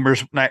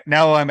consumers.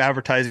 Now I'm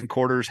advertising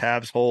quarters,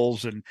 halves,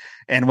 wholes, and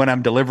when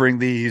I'm delivering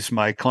these,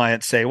 my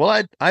clients say,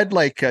 "Well, I'd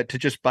like to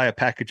just buy a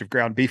package of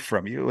ground beef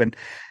from you,"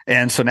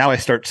 and so now I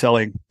start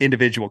selling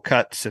individual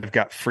cuts, and I've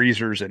got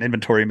freezers and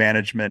inventory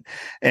management,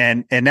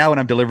 and now when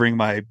I'm delivering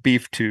my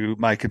beef to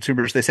my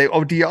consumers, they say,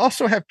 "Oh, do you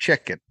also have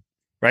chicken?"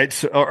 Right.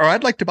 So, or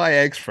I'd like to buy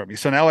eggs from you.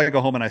 So now I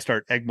go home and I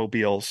start egg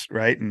mobiles.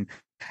 Right.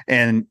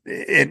 And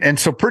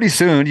so pretty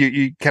soon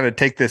you kind of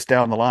take this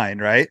down the line,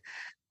 right?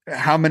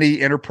 How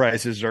many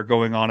enterprises are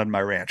going on in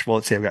my ranch? Well,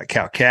 let's say I've got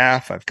cow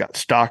calf, I've got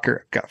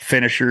stocker, I've got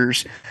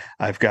finishers,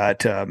 I've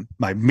got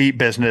my meat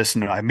business,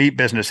 and my meat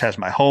business has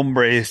my home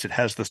raised. It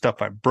has the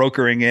stuff I'm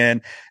brokering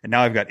in, and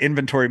now I've got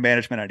inventory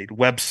management. I need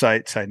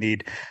websites, I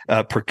need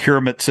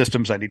procurement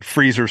systems, I need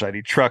freezers, I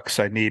need trucks,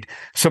 I need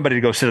somebody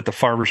to go sit at the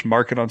farmers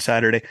market on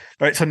Saturday.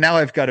 All right, so now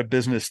I've got a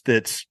business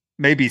that's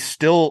maybe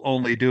still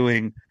only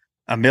doing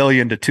 $1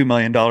 million to $2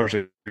 million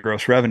of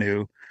gross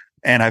revenue,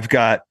 and I've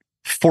got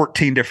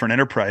 14 different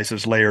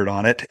enterprises layered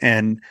on it.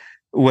 And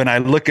when I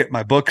look at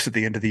my books at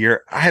the end of the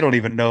year, I don't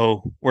even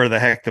know where the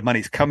heck the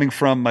money's coming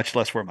from, much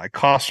less where my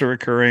costs are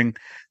occurring.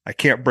 I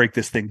can't break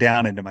this thing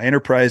down into my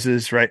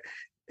enterprises, right?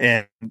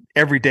 And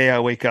every day I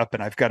wake up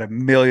and I've got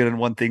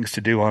 1,000,001 things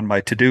to do on my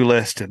to-do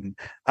list, and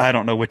I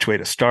don't know which way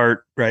to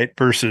start, right?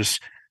 Versus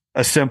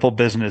a simple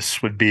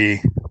business would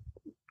be,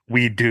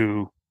 we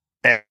do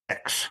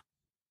X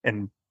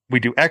and we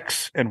do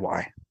X and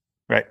Y,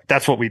 right?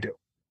 That's what we do.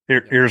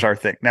 Here's our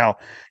thing. Now,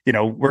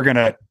 we're going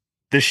to,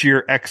 this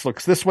year X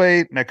looks this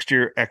way, next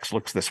year X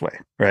looks this way,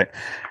 right?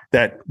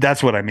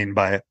 That's what I mean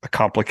by a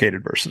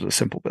complicated versus a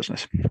simple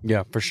business.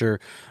 Yeah, for sure.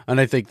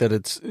 And I think that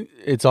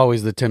it's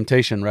always the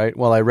temptation, right?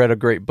 Well, I read a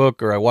great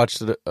book, or I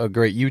watched a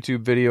great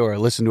YouTube video, or I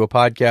listened to a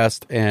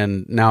podcast,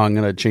 and now I'm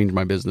going to change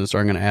my business, or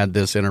I'm going to add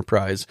this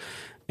enterprise.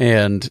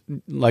 And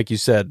like you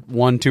said,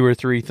 1, 2, or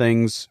 3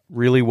 things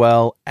really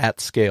well at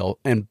scale.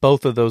 And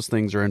both of those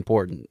things are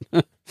important,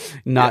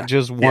 not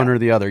just one or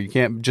the other. You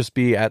can't just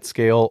be at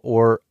scale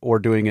or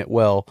doing it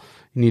well.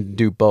 You need to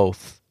do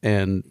both.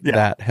 And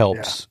that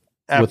helps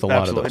with a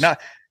lot of those. Now,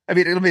 I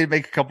mean, let me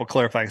make a couple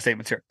clarifying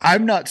statements here.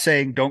 I'm not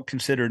saying don't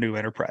consider new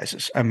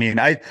enterprises. I mean,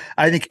 I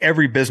think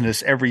every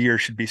business every year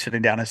should be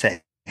sitting down and saying,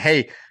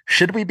 hey,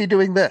 should we be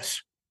doing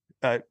this?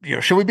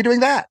 Should we be doing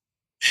that?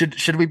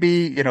 Should we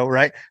be,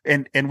 right?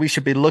 And we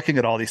should be looking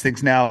at all these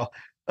things now.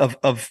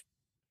 Of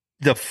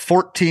the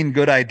 14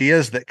 good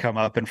ideas that come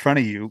up in front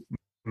of you,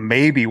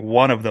 maybe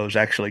one of those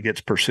actually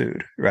gets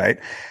pursued, right?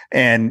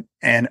 And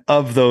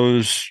of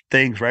those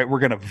things, right, we're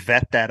going to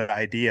vet that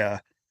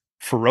idea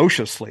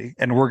ferociously,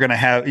 and we're going to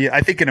have,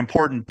 I think, an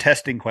important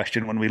testing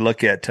question when we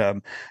look at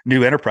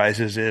new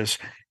enterprises is,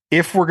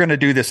 if we're going to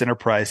do this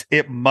enterprise,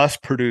 it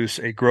must produce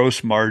a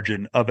gross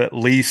margin of at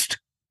least,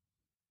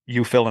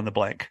 you fill in the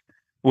blank,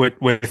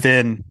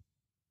 within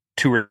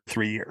 2 or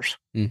 3 years.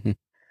 Mm-hmm.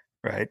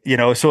 Right.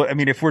 So, I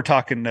mean, if we're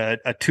talking a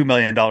 $2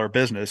 million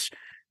business,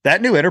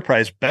 that new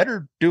enterprise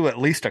better do at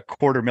least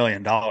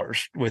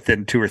 $250,000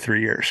 within 2 or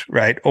 3 years.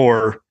 Right.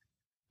 Or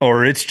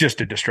it's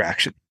just a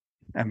distraction.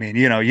 I mean,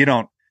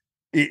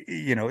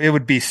 it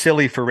would be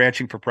silly for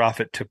Ranching for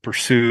Profit to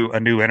pursue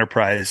a new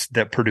enterprise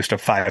that produced a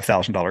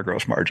 $5,000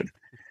 gross margin.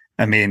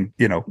 I mean,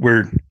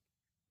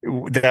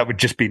 that would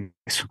just be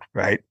nice,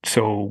 right?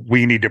 So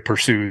we need to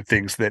pursue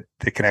things that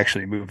can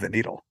actually move the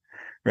needle,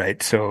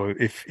 right? So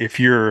if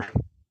you're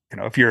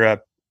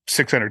a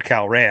 600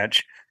 cow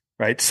ranch,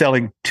 right,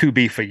 selling 2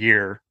 beef a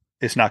year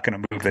is not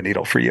going to move the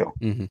needle for you,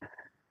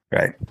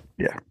 right?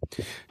 Yeah.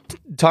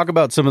 Talk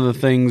about some of the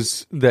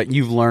things that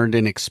you've learned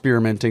in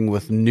experimenting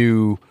with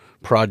new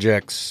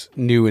projects,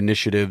 new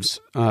initiatives,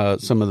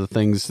 some of the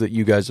things that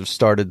you guys have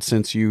started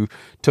since you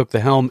took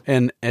the helm.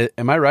 And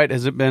am I right?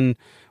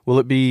 Will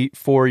it be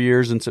 4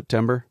 years in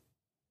September?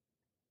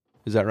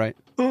 Is that right?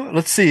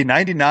 Let's see.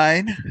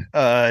 99,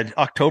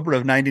 October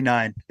of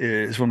 99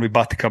 is when we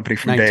bought the company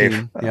from 19,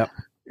 Dave. Yep.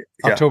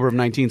 October of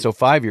 19. So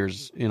 5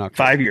 years in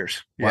October. 5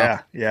 years. Wow.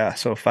 Yeah.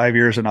 So 5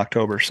 years in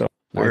October. So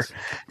nice.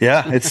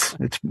 it's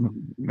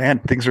man,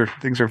 things are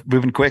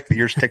moving quick. The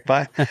years tick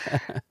by.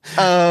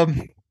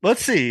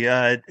 Let's see.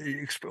 That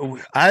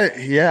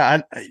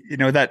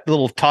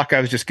little talk I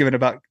was just giving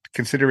about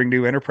considering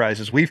new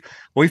enterprises. We've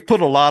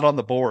put a lot on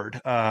the board,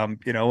 and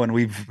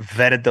we've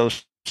vetted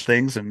those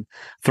things and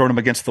thrown them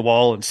against the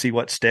wall and see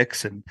what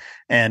sticks.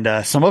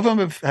 And some of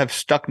them have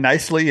stuck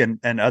nicely,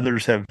 and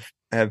others have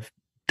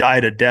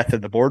died a death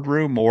in the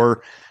boardroom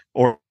or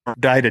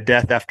died a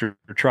death after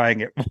trying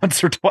it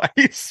once or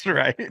twice,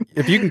 right?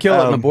 If you can kill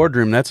it in the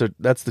boardroom, that's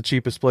the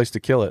cheapest place to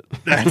kill it.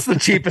 That's the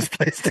cheapest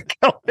place to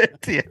kill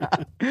it.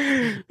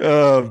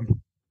 Yeah.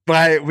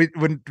 But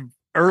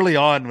early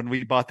on when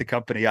we bought the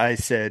company, I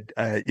said,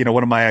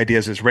 one of my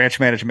ideas is Ranch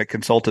Management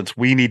Consultants.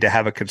 We need to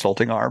have a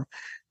consulting arm,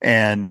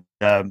 that's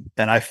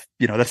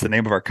the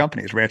name of our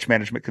company is Ranch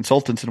Management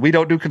Consultants, and we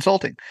don't do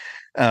consulting.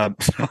 So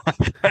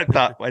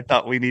I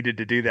thought we needed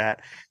to do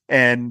that,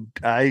 and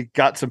I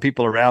got some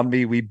people around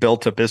me. We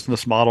built a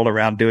business model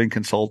around doing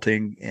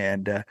consulting,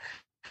 and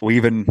we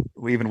even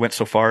went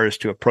so far as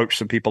to approach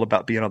some people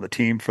about being on the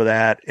team for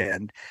that,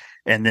 and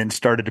then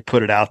started to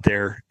put it out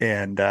there,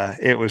 and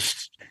it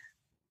was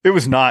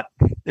not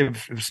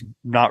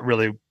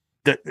really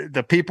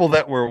the people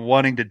that were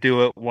wanting to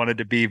do it wanted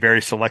to be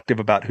very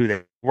selective about who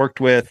they worked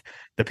with.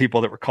 The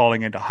people that were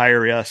calling in to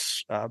hire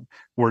us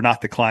were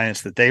not the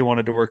clients that they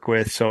wanted to work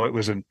with. So it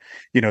was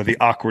the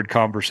awkward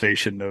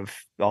conversation of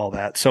all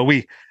that. So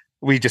we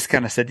just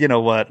kind of said, you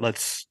know what,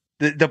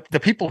 the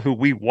people who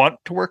we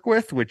want to work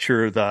with, which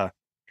are the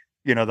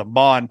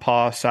ma and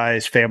pa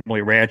size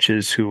family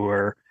ranches who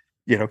are,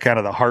 kind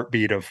of the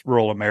heartbeat of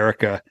rural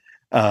America.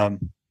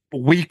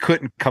 We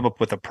couldn't come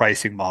up with a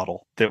pricing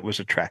model that was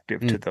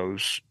attractive to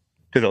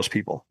those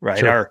people, right?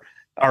 Sure.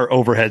 Our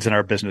overheads and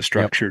our business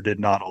structure did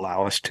not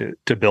allow us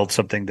to build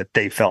something that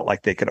they felt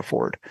like they could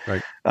afford.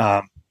 Right.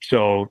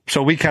 So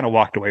we kind of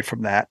walked away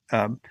from that,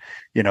 and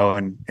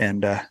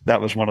that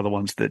was one of the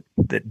ones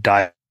that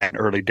died an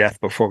early death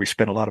before we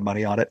spent a lot of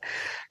money on it.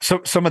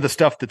 So some of the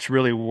stuff that's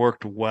really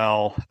worked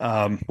well,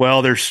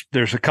 there's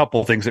a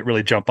couple of things that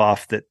really jump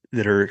off that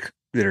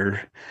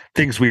are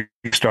things we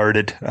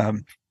started.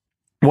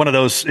 One of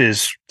those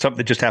is something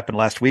that just happened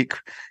last week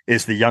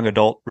is the Young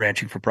Adult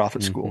Ranching for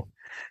Profit School.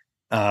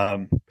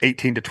 18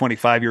 to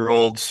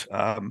 25-year-olds.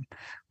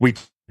 We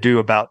do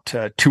about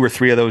 2 or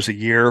 3 of those a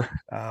year.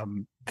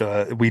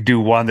 We do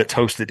one that's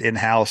hosted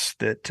in-house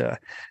that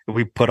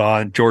we put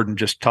on. Jordan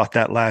just taught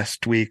that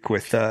last week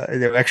with,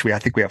 actually, I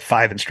think we have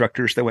 5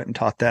 instructors that went and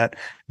taught that.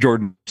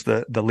 Jordan's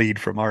the lead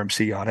from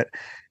RMC on it.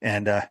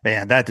 And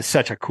man, that is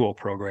such a cool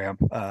program.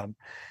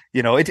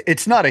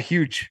 It's not a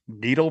huge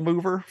needle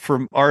mover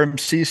from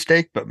RMC's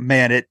stake, but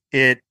man,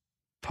 it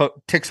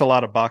ticks a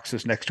lot of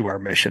boxes next to our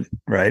mission,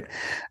 right?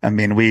 I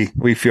mean,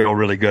 we feel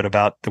really good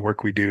about the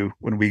work we do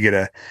when we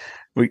get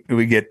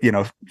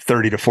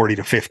 30 to 40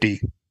 to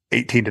 50,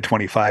 18 to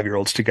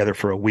 25-year-olds together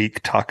for a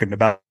week talking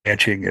about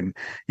ranching and,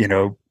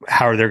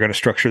 how they're going to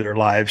structure their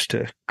lives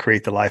to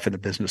create the life and the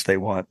business they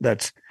want.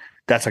 That's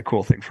a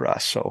cool thing for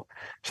us. So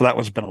that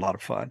one's been a lot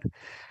of fun.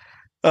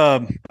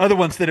 Other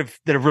ones that have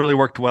really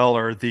worked well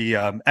are the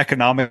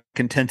economic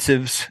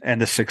intensives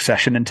and the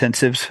succession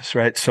intensives,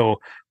 right?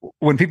 So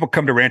when people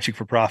come to Ranching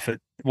for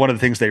Profit, one of the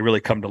things they really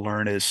come to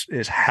learn is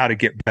how to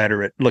get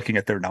better at looking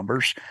at their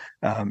numbers,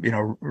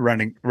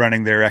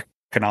 running their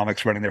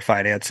economics, running their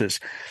finances.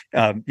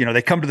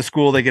 They come to the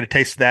school, they get a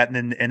taste of that,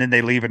 and then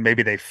they leave, and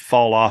maybe they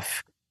fall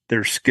off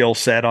their skill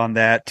set on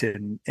that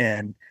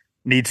and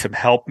need some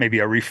help, maybe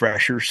a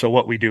refresher. So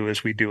what we do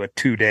is we do a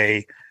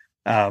 2-day.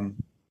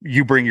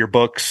 You bring your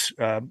books.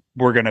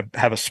 We're going to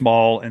have a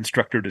small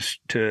instructor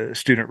to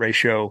student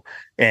ratio,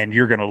 and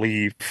you're going to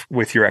leave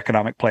with your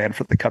economic plan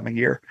for the coming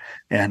year.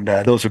 And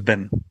those have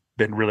been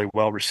really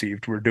well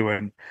received. We're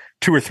doing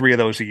 2 or 3 of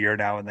those a year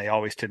now, and they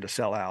always tend to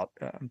sell out.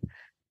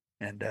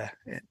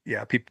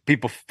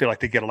 People feel like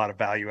they get a lot of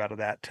value out of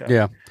that.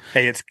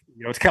 Hey, it's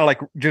kind of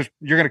like just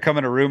you're going to come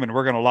in a room and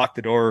we're going to lock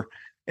the door,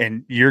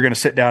 and you're going to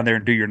sit down there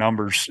and do your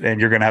numbers, and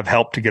you're going to have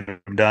help to get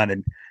them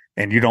done.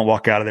 And you don't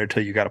walk out of there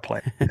until you got a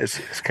plan. It's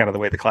kind of the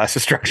way the class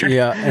is structured.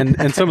 Yeah,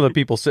 and some of the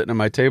people sitting at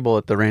my table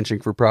at the Ranching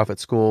for Profit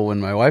School,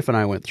 when my wife and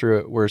I went through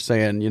it, were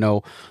saying,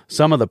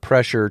 some of the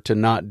pressure to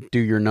not do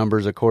your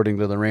numbers according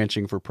to the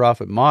Ranching for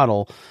Profit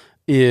model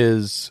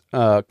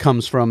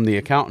comes from the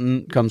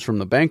accountant, comes from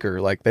the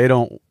banker. Like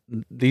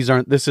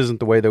this isn't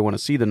the way they want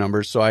to see the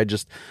numbers. So I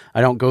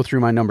don't go through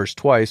my numbers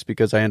twice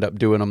because I end up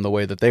doing them the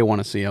way that they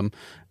want to see them.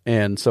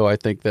 And so I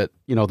think that,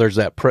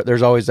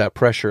 there's always that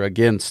pressure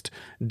against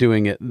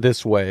doing it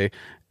this way.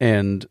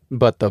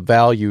 But the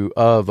value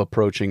of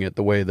approaching it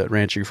the way that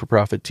Ranching for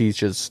Profit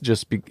teaches,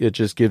 it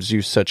just gives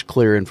you such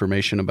clear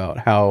information about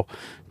how,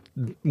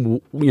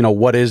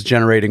 what is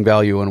generating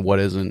value and what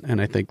isn't.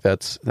 And I think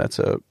that's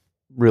a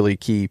really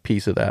key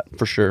piece of that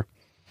for sure.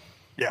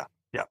 Yeah.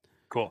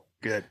 Cool.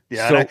 Good.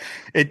 Yeah.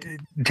 So,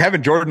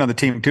 having Jordan on the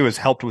team too has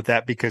helped with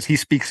that because he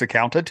speaks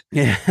accountant.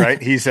 Yeah.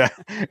 Right. He's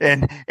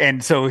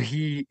and so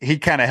he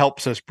kind of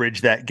helps us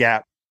bridge that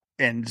gap.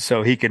 And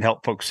so he can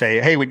help folks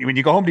say, hey, when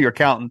you go home to your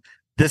accountant,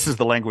 this is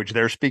the language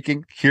they're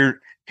speaking.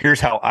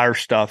 Here's how our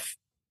stuff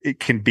it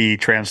can be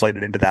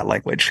translated into that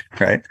language.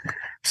 Right.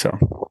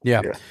 So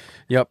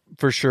Yep,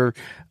 for sure.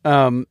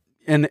 And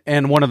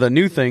one of the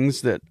new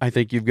things that I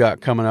think you've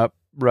got coming up,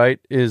 right,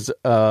 is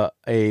a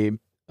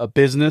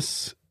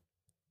business,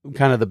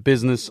 kind of the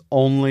business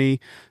only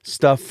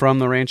stuff from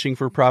the Ranching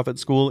for Profit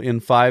School in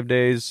 5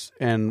 days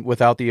and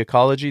without the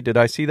ecology. Did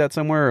I see that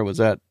somewhere, or was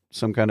that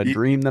some kind of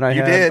dream that I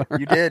had?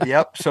 You did.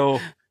 Yep. So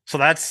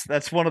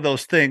that's one of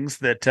those things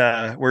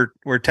that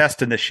we're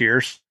testing this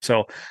year.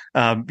 So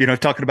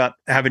talking about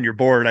having your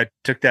board, I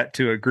took that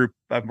to a group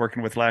I'm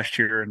working with last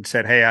year and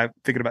said, "Hey, I'm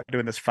thinking about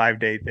doing this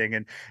 5-day thing,"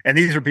 and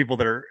these are people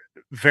that are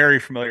very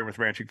familiar with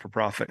ranching for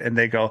profit, and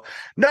they go,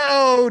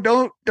 "No,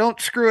 don't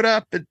screw it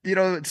up.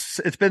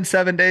 It's been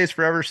 7 days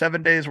forever.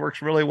 7 days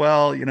works really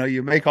well.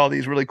 You make all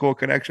these really cool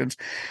connections,"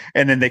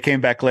 and then they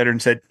came back later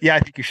and said, "Yeah, I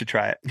think you should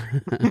try it."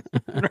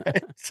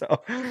 Right.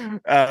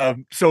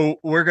 So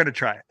we're going to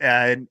try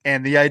it,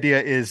 and the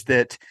idea is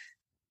that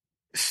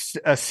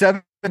a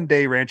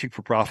 7-day ranching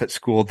for profit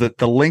school,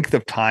 the length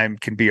of time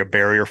can be a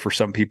barrier for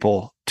some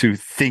people to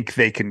think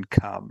they can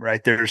come,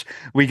 right?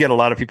 We get a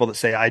lot of people that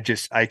say, I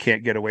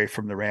can't get away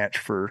from the ranch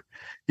for,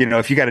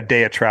 if you got a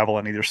day of travel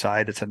on either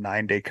side, it's a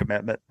 9-day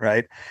commitment,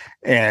 right?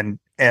 And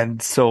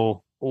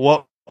so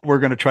what we're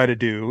going to try to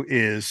do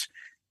is,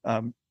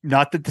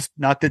 not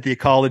that the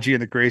ecology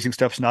and the grazing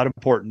stuff's not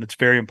important. It's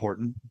very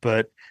important,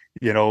 but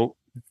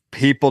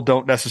people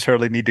don't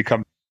necessarily need to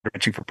come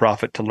ranching for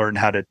profit to learn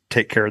how to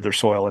take care of their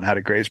soil and how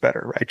to graze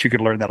better, right? You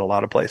can learn that a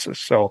lot of places.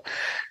 So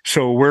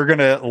we're going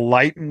to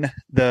lighten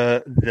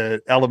the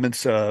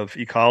elements of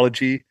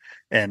ecology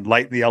and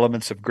lighten the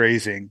elements of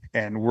grazing,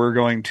 and we're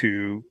going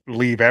to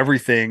leave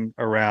everything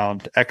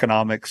around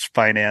economics,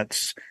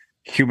 finance,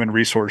 human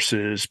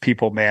resources,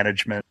 people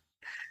management,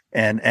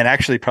 and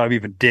actually probably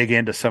even dig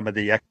into some of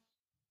the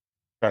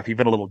stuff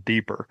even a little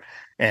deeper,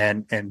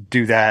 and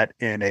do that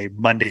in a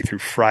Monday through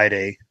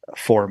Friday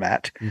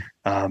format,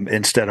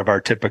 instead of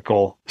our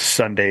typical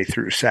Sunday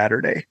through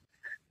Saturday.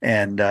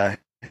 And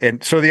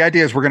so the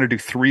idea is we're going to do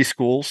 3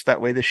 schools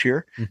that way this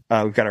year.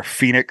 We've got our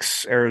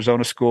Phoenix,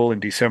 Arizona school in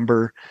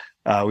December.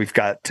 We're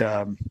going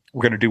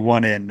to do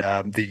one in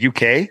the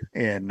UK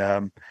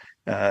in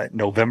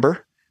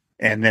November.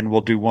 And then we'll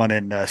do one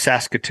in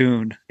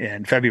Saskatoon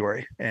in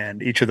February.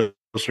 And each of those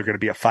are going to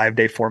be a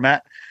 5-day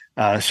format.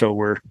 So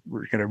we're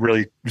going to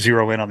really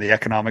zero in on the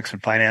economics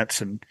and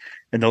finance and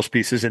those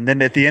pieces. And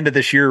then at the end of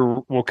this year,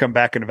 we'll come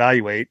back and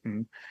evaluate.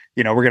 And,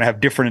 we're going to have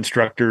different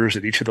instructors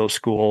at each of those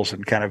schools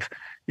and kind of,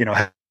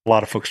 have a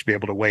lot of folks to be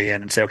able to weigh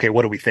in and say, okay,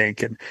 what do we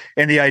think? And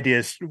the idea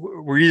is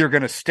we're either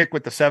going to stick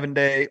with the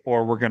 7-day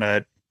or we're going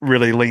to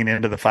really lean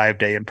into the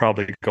 5-day and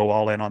probably go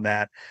all in on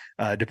that,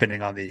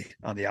 depending on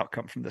the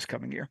outcome from this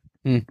coming year.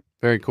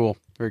 Very cool.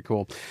 Very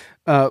cool.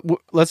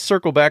 Let's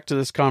circle back to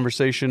this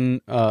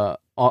conversation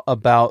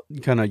about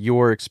kind of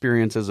your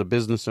experience as a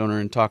business owner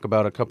and talk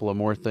about a couple of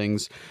more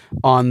things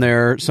on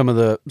there. Some of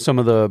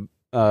the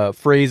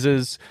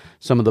phrases,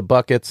 some of the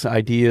buckets,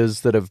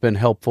 ideas that have been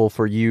helpful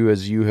for you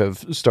as you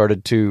have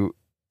started to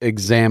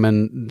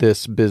examine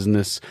this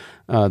business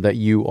that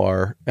you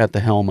are at the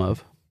helm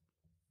of.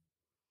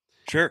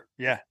 Sure.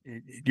 Yeah.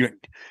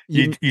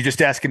 You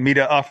just asking me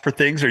to offer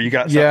things, or you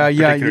got something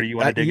particular you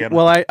want to dig in?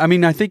 Well, I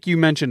think you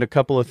mentioned a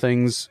couple of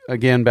things,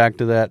 again, back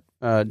to that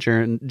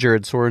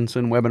Jared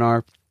Sorensen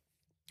webinar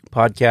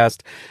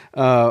podcast.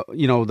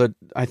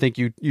 I think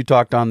you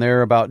talked on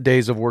there about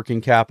days of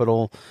working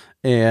capital,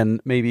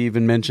 and maybe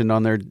even mentioned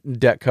on their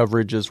debt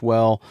coverage as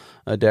well,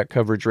 debt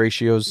coverage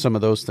ratios, some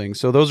of those things.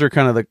 So those are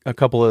kind of a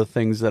couple of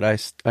things that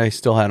I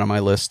still had on my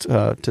list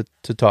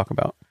to talk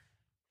about.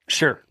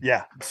 Sure.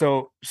 Yeah.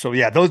 So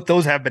yeah,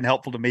 those have been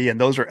helpful to me,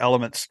 and those are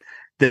elements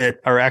that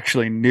are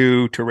actually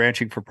new to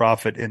ranching for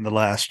profit in the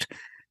last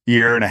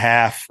year and a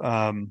half.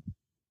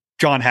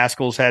 John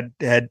Haskell's had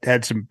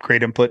some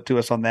great input to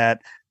us on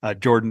that.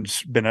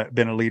 Jordan's been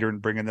a leader in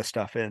bringing this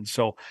stuff in.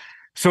 So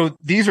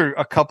these are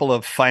a couple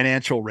of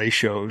financial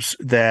ratios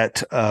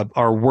that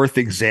are worth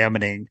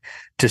examining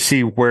to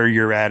see where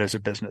you're at as a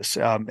business.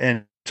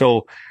 And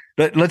so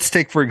let's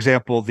take, for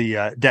example,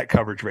 the debt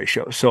coverage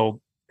ratio.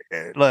 So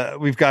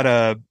we've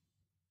got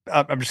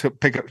I'm just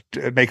going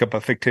to make up a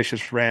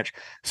fictitious ranch.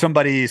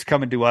 Somebody's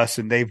coming to us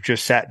and they've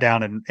just sat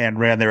down and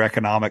ran their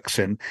economics,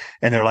 and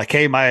they're like,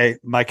 hey,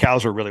 my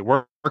cows are really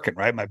working,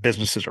 right? My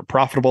businesses are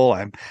profitable.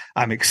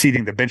 I'm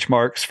exceeding the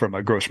benchmarks from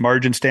a gross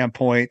margin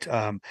standpoint.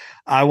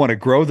 I want to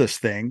grow this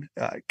thing.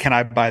 Can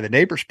I buy the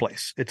neighbor's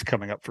place? It's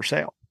coming up for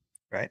sale,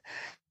 right?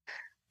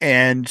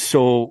 And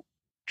so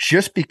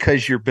just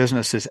because your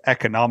business is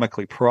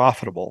economically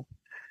profitable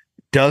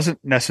doesn't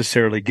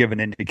necessarily give an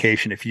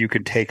indication if you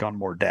can take on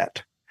more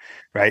debt,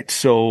 right?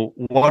 So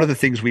one of the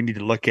things we need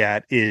to look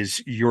at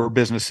is your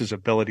business's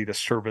ability to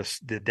service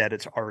the debt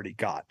it's already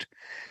got.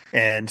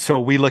 And so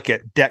we look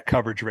at debt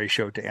coverage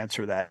ratio to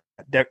answer that.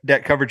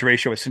 Debt coverage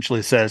ratio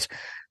essentially says,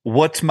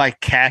 what's my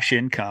cash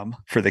income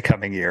for the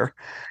coming year?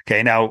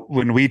 Okay. Now,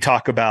 when we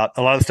talk about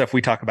a lot of the stuff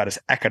we talk about is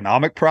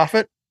economic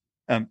profit.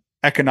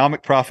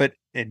 Economic profit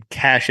and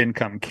cash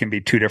income can be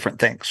two different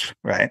things,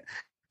 right?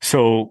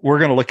 So we're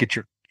going to look at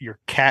your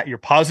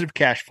positive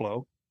cash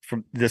flow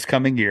from this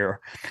coming year,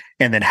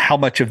 and then how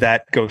much of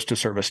that goes to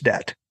service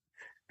debt,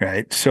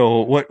 right?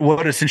 So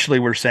what essentially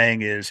we're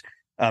saying is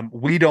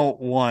we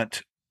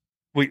want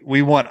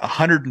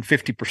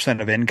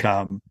 150% of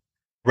income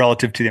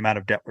relative to the amount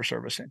of debt we're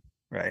servicing,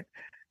 right?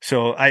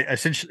 So I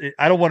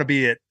don't want to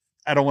be at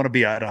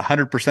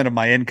 100% of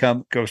my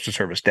income goes to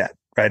service debt,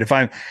 right?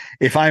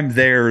 If I'm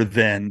there,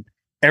 then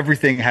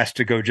everything has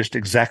to go just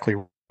exactly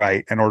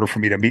right in order for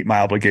me to meet my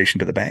obligation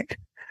to the bank.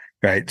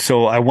 right?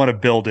 So I want to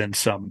build in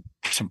some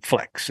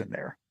flex in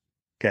there.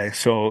 Okay.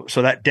 So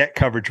that debt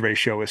coverage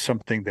ratio is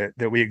something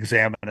that we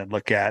examine and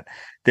look at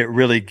that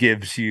really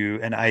gives you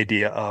an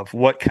idea of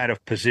what kind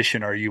of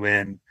position are you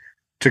in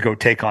to go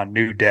take on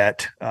new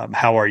debt.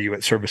 How are you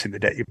at servicing the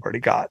debt you've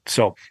already got?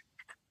 So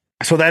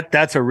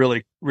that's a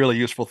really, really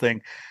useful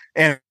thing.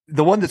 And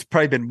the one that's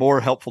probably been more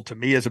helpful to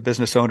me as a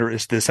business owner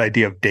is this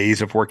idea of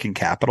days of working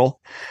capital.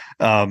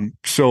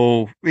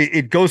 So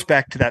it goes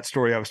back to that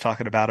story I was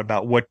talking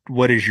about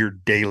what is your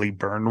daily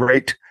burn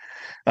rate.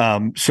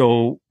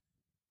 So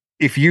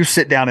if you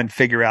sit down and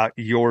figure out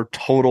your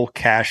total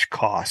cash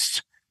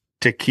costs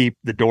to keep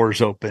the doors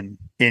open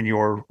in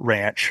your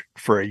ranch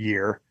for a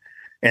year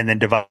and then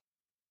divide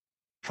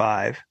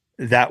 5,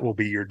 that will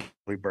be your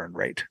daily burn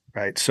rate,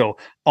 right? So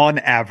on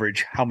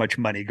average, how much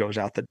money goes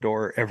out the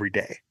door every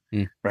day,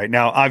 right?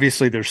 Now,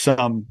 obviously there's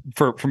some,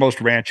 for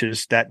most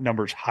ranches, that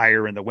number's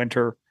higher in the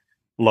winter,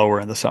 lower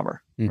in the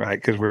summer, right?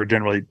 Because we're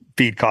generally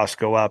feed costs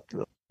go up,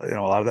 a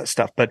lot of that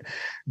stuff, but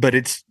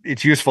it's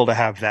useful to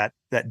have that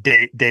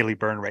daily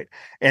burn rate.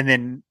 And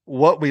then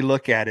what we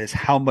look at is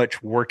how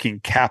much working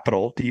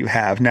capital do you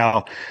have?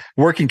 Now,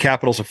 working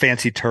capital is a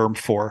fancy term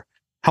for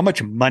how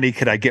much money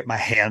could I get my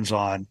hands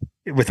on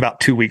with about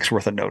 2 weeks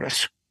worth of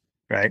notice,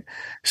 right?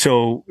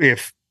 So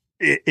if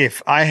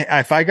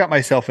I got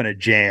myself in a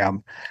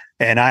jam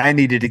and I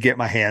needed to get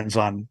my hands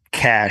on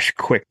cash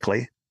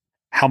quickly,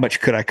 how much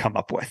could I come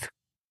up with,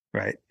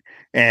 right?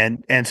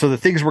 And so the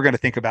things we're going to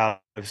think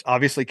about is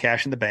obviously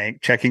cash in the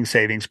bank, checking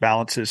savings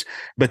balances,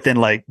 but then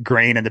like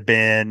grain in the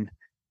bin,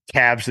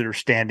 calves that are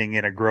standing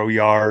in a grow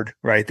yard,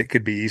 right, that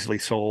could be easily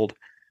sold,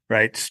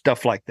 right?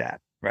 Stuff like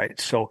that, right?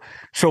 So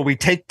we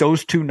take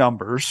those two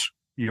numbers,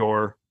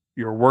 your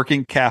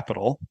working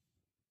capital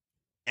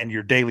and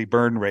your daily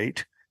burn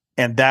rate,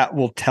 and that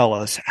will tell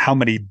us how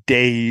many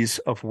days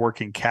of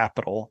working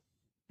capital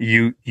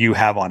you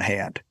have on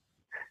hand.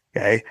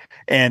 Okay.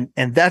 And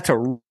that's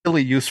a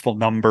really useful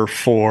number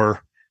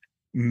for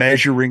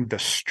measuring the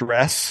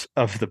stress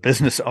of the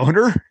business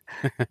owner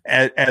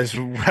as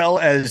well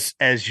as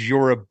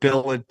your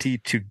ability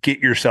to get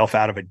yourself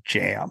out of a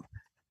jam.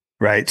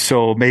 Right.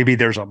 So maybe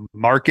there's a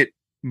market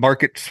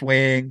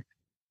swing,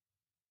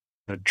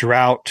 a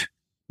drought,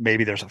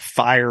 maybe there's a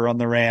fire on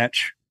the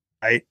ranch.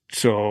 Right.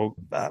 So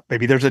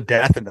maybe there's a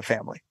death in the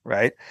family.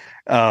 Right.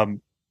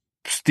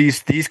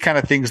 These kind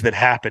of things that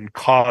happen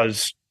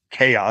cause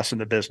chaos in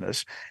the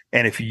business.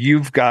 And if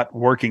you've got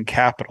working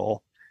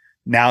capital,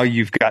 now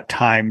you've got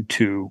time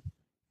to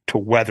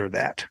weather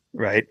that,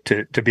 right?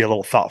 To be a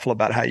little thoughtful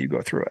about how you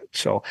go through it.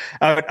 So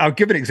I'll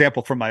give an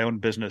example from my own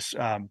business.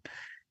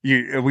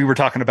 We were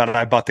talking about it.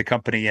 I bought the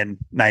company in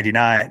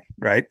 99,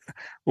 right?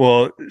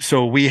 Well,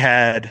 so we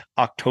had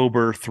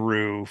October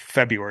through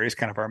February is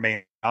kind of our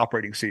main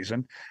operating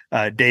season.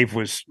 Dave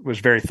was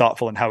very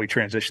thoughtful in how he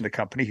transitioned the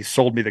company. He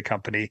sold me the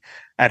company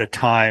at a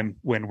time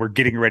when we're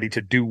getting ready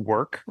to do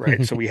work,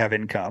 right? So we have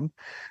income.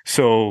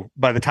 So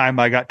by the time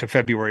I got to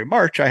February,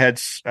 March, we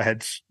had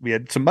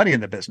some money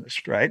in the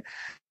business, right?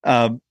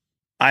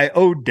 I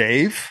owed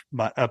Dave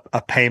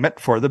a payment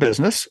for the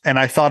business. And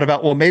I thought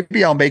about, well,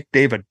 maybe I'll make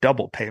Dave a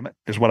double payment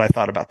is what I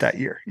thought about that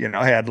year. Hey,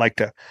 I'd like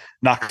to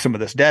knock some of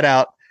this debt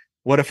out.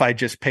 What if I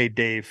just paid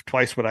Dave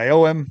twice what I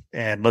owe him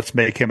and let's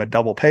make him a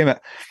double payment?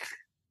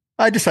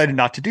 I decided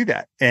not to do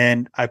that.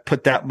 And I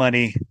put that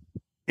money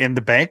in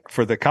the bank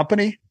for the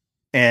company.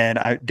 And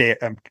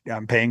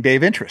I'm paying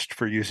Dave interest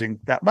for using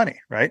that money.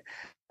 Right.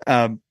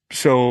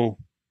 So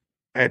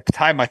at the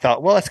time I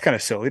thought, well, that's kind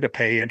of silly to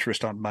pay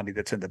interest on money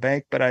that's in the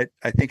bank, but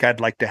I think I'd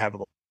like to have a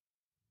little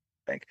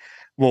bank.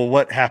 Well,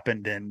 what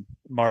happened in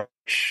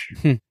March,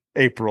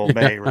 April,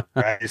 May, right?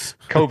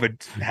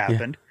 COVID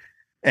happened. Yeah.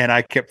 And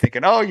I kept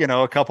thinking,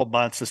 a couple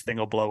months, this thing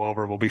will blow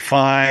over. We'll be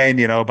fine.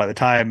 By the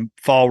time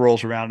fall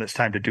rolls around, it's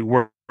time to do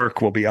work.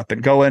 We'll be up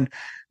and going.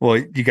 Well,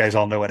 you guys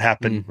all know what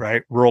happened,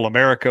 right? Rural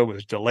America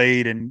was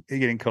delayed in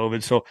getting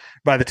COVID. So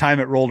by the time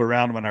it rolled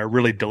around, when our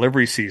really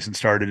delivery season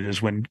started,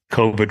 is when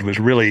COVID was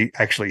really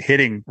actually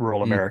hitting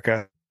rural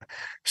America.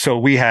 So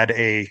we had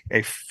a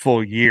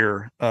full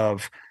year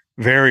of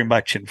very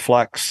much in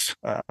flux,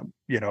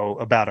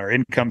 about our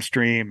income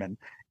stream. And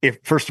if,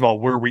 first of all,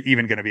 were we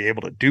even going to be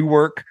able to do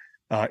work?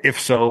 If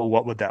so,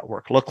 what would that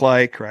work look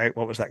like, right?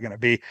 What was that going to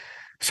be?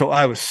 So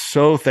I was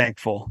so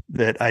thankful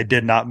that I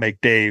did not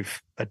make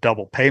Dave a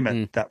double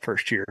payment that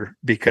first year,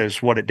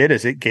 because what it did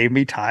is it gave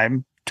me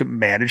time to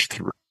manage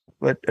through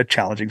a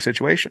challenging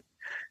situation,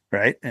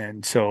 right?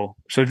 And so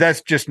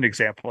that's just an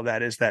example of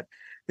that. Is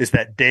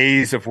that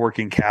days of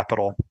working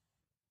capital?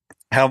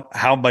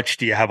 How much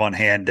do you have on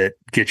hand to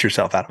get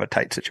yourself out of a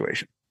tight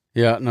situation?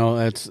 Yeah, no,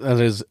 that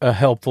is a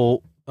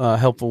helpful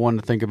one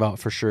to think about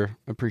for sure.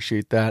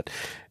 Appreciate that.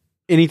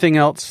 Anything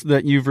else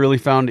that you've really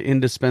found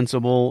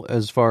indispensable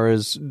as far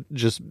as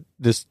just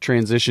this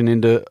transition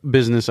into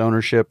business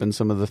ownership and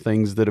some of the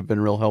things that have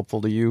been real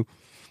helpful to you?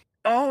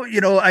 Oh,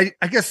 I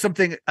guess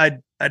something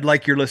I'd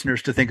like your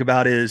listeners to think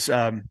about is,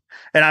 and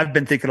I've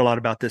been thinking a lot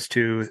about this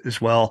too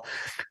as well.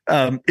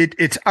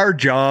 It's our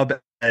job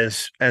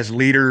as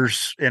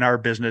leaders in our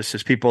business,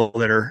 as people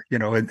that are,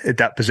 in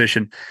that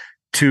position,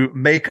 to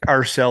make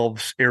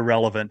ourselves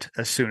irrelevant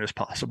as soon as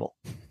possible.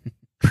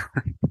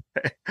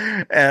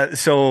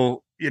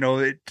 So,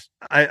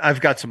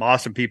 I've got some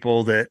awesome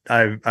people that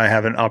I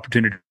have an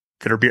opportunity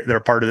that are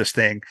part of this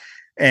thing.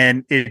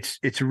 And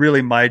it's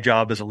really my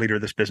job as a leader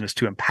of this business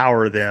to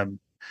empower them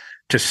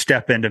to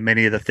step into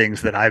many of the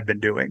things that I've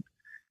been doing.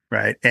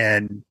 Right.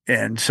 And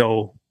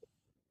so,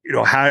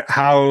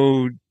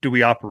 how do we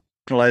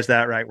operationalize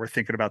that? Right. We're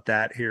thinking about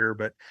that here,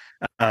 but,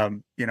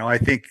 I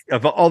think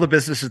of all the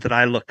businesses that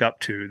I look up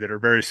to that are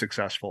very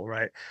successful,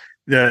 right.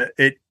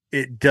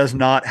 It does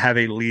not have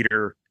a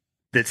leader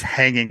that's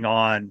hanging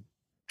on,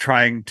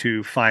 trying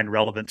to find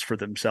relevance for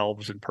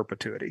themselves in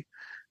perpetuity.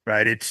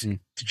 Right. It's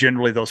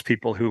generally those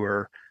people who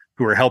are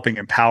helping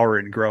empower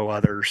and grow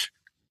others,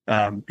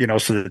 so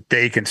that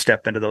they can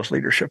step into those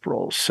leadership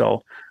roles.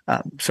 So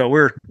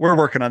we're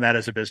working on that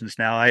as a business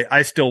now.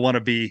 I still want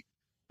to be,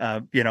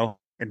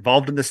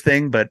 involved in this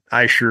thing, but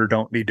I sure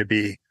don't need to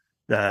be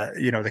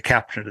the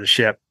captain of the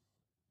ship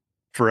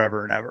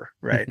forever and ever.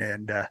 Right.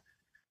 And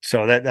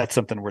so that's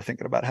something we're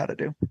thinking about how to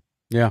do.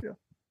 Yeah.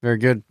 Very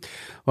good.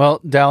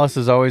 Well, Dallas,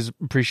 as always,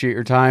 appreciate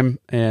your time.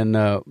 And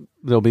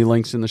there'll be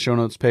links in the show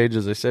notes page,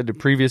 as I said, to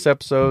previous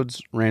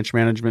episodes,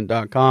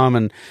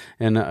 ranchmanagement.com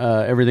and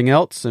everything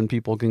else. And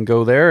people can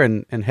go there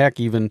and heck,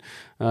 even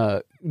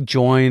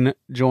join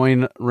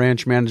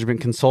Ranch Management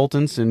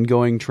Consultants in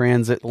going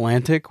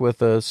transatlantic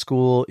with a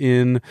school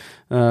in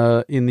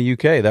the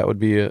UK. That would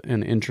be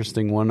an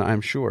interesting one,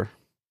 I'm sure.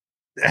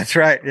 That's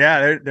right.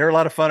 Yeah, they're a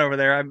lot of fun over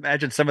there. I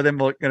imagine some of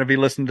them are going to be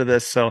listening to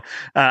this. So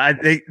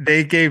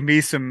they gave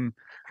me some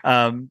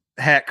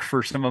heck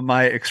for some of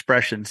my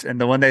expressions, and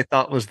the one they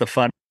thought was the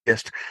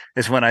funniest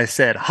is when I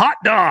said hot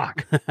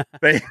dog.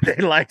 they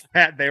liked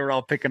that. They were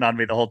all picking on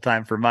me the whole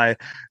time for my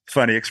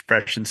funny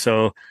expression.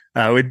 So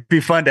it would be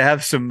fun to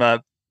have some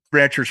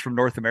ranchers from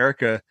North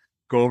America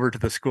go over to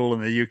the school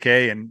in the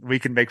UK, and we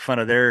can make fun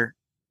of their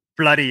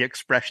bloody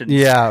expressions.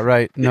 Yeah,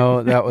 right. No,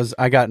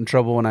 I got in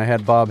trouble when I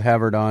had Bob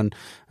Havard on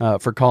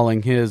for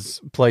calling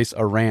his place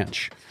a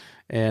ranch.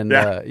 And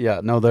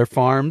they're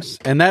farms.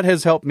 And that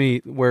has helped me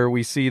where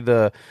we see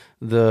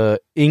the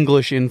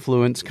English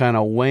influence kind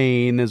of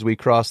wane as we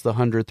cross the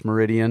 100th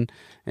meridian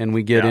and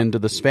we get into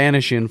the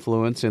Spanish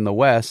influence in the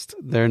West.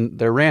 They're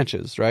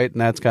ranches, right? And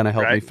that's kind of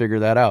helped me figure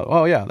that out.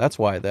 Oh yeah, that's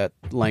why that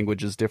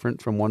language is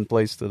different from one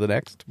place to the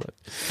next. But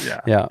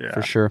yeah.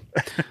 For sure.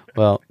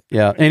 Well,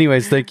 yeah.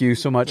 Anyways, thank you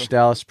so much,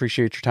 Dallas.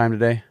 Appreciate your time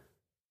today.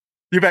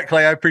 You bet,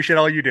 Clay. I appreciate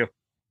all you do.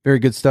 Very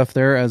good stuff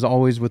there, as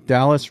always, with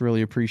Dallas.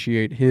 Really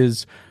appreciate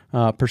his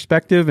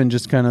perspective and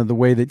just kind of the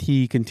way that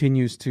he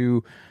continues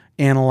to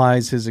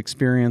analyze his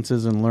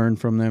experiences and learn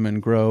from them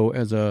and grow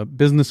as a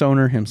business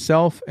owner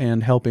himself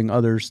and helping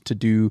others to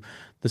do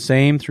the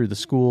same through the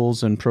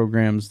schools and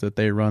programs that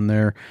they run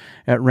there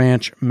at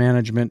Ranch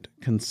Management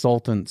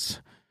Consultants.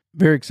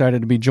 Very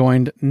excited to be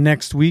joined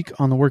next week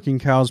on the Working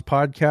Cows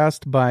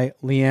podcast by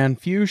Leanne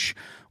Fuchs.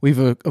 We've,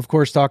 of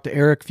course, talked to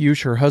Eric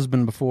Fuchs, her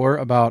husband, before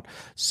about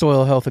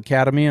Soil Health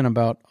Academy and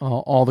about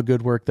all the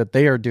good work that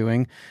they are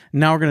doing.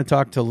 Now we're going to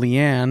talk to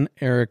Leanne,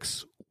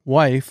 Eric's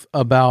wife,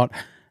 about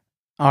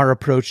our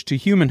approach to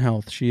human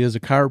health. She is a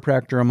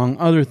chiropractor, among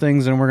other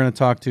things, and we're going to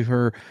talk to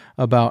her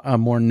about a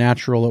more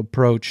natural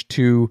approach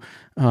to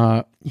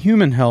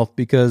human health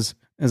because,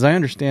 as I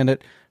understand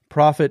it,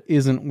 profit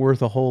isn't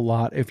worth a whole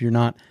lot if you're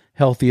not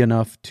healthy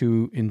enough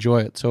to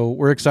enjoy it. So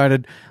we're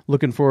excited,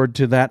 looking forward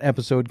to that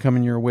episode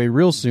coming your way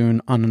real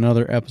soon on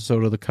another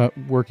episode of the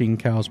Working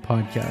Cows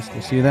podcast.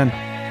 We'll see you then.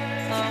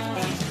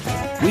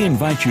 We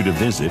invite you to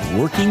visit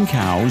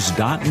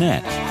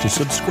workingcows.net to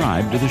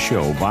subscribe to the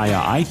show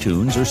via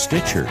iTunes or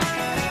Stitcher.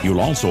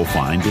 You'll also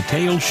find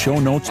detailed show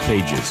notes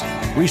pages,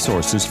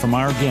 resources from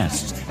our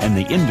guests, and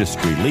the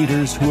industry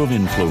leaders who have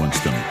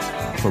influenced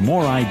them. For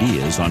more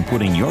ideas on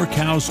putting your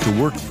cows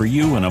to work for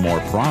you in a more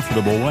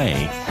profitable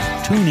way,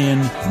 tune in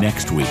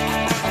next week.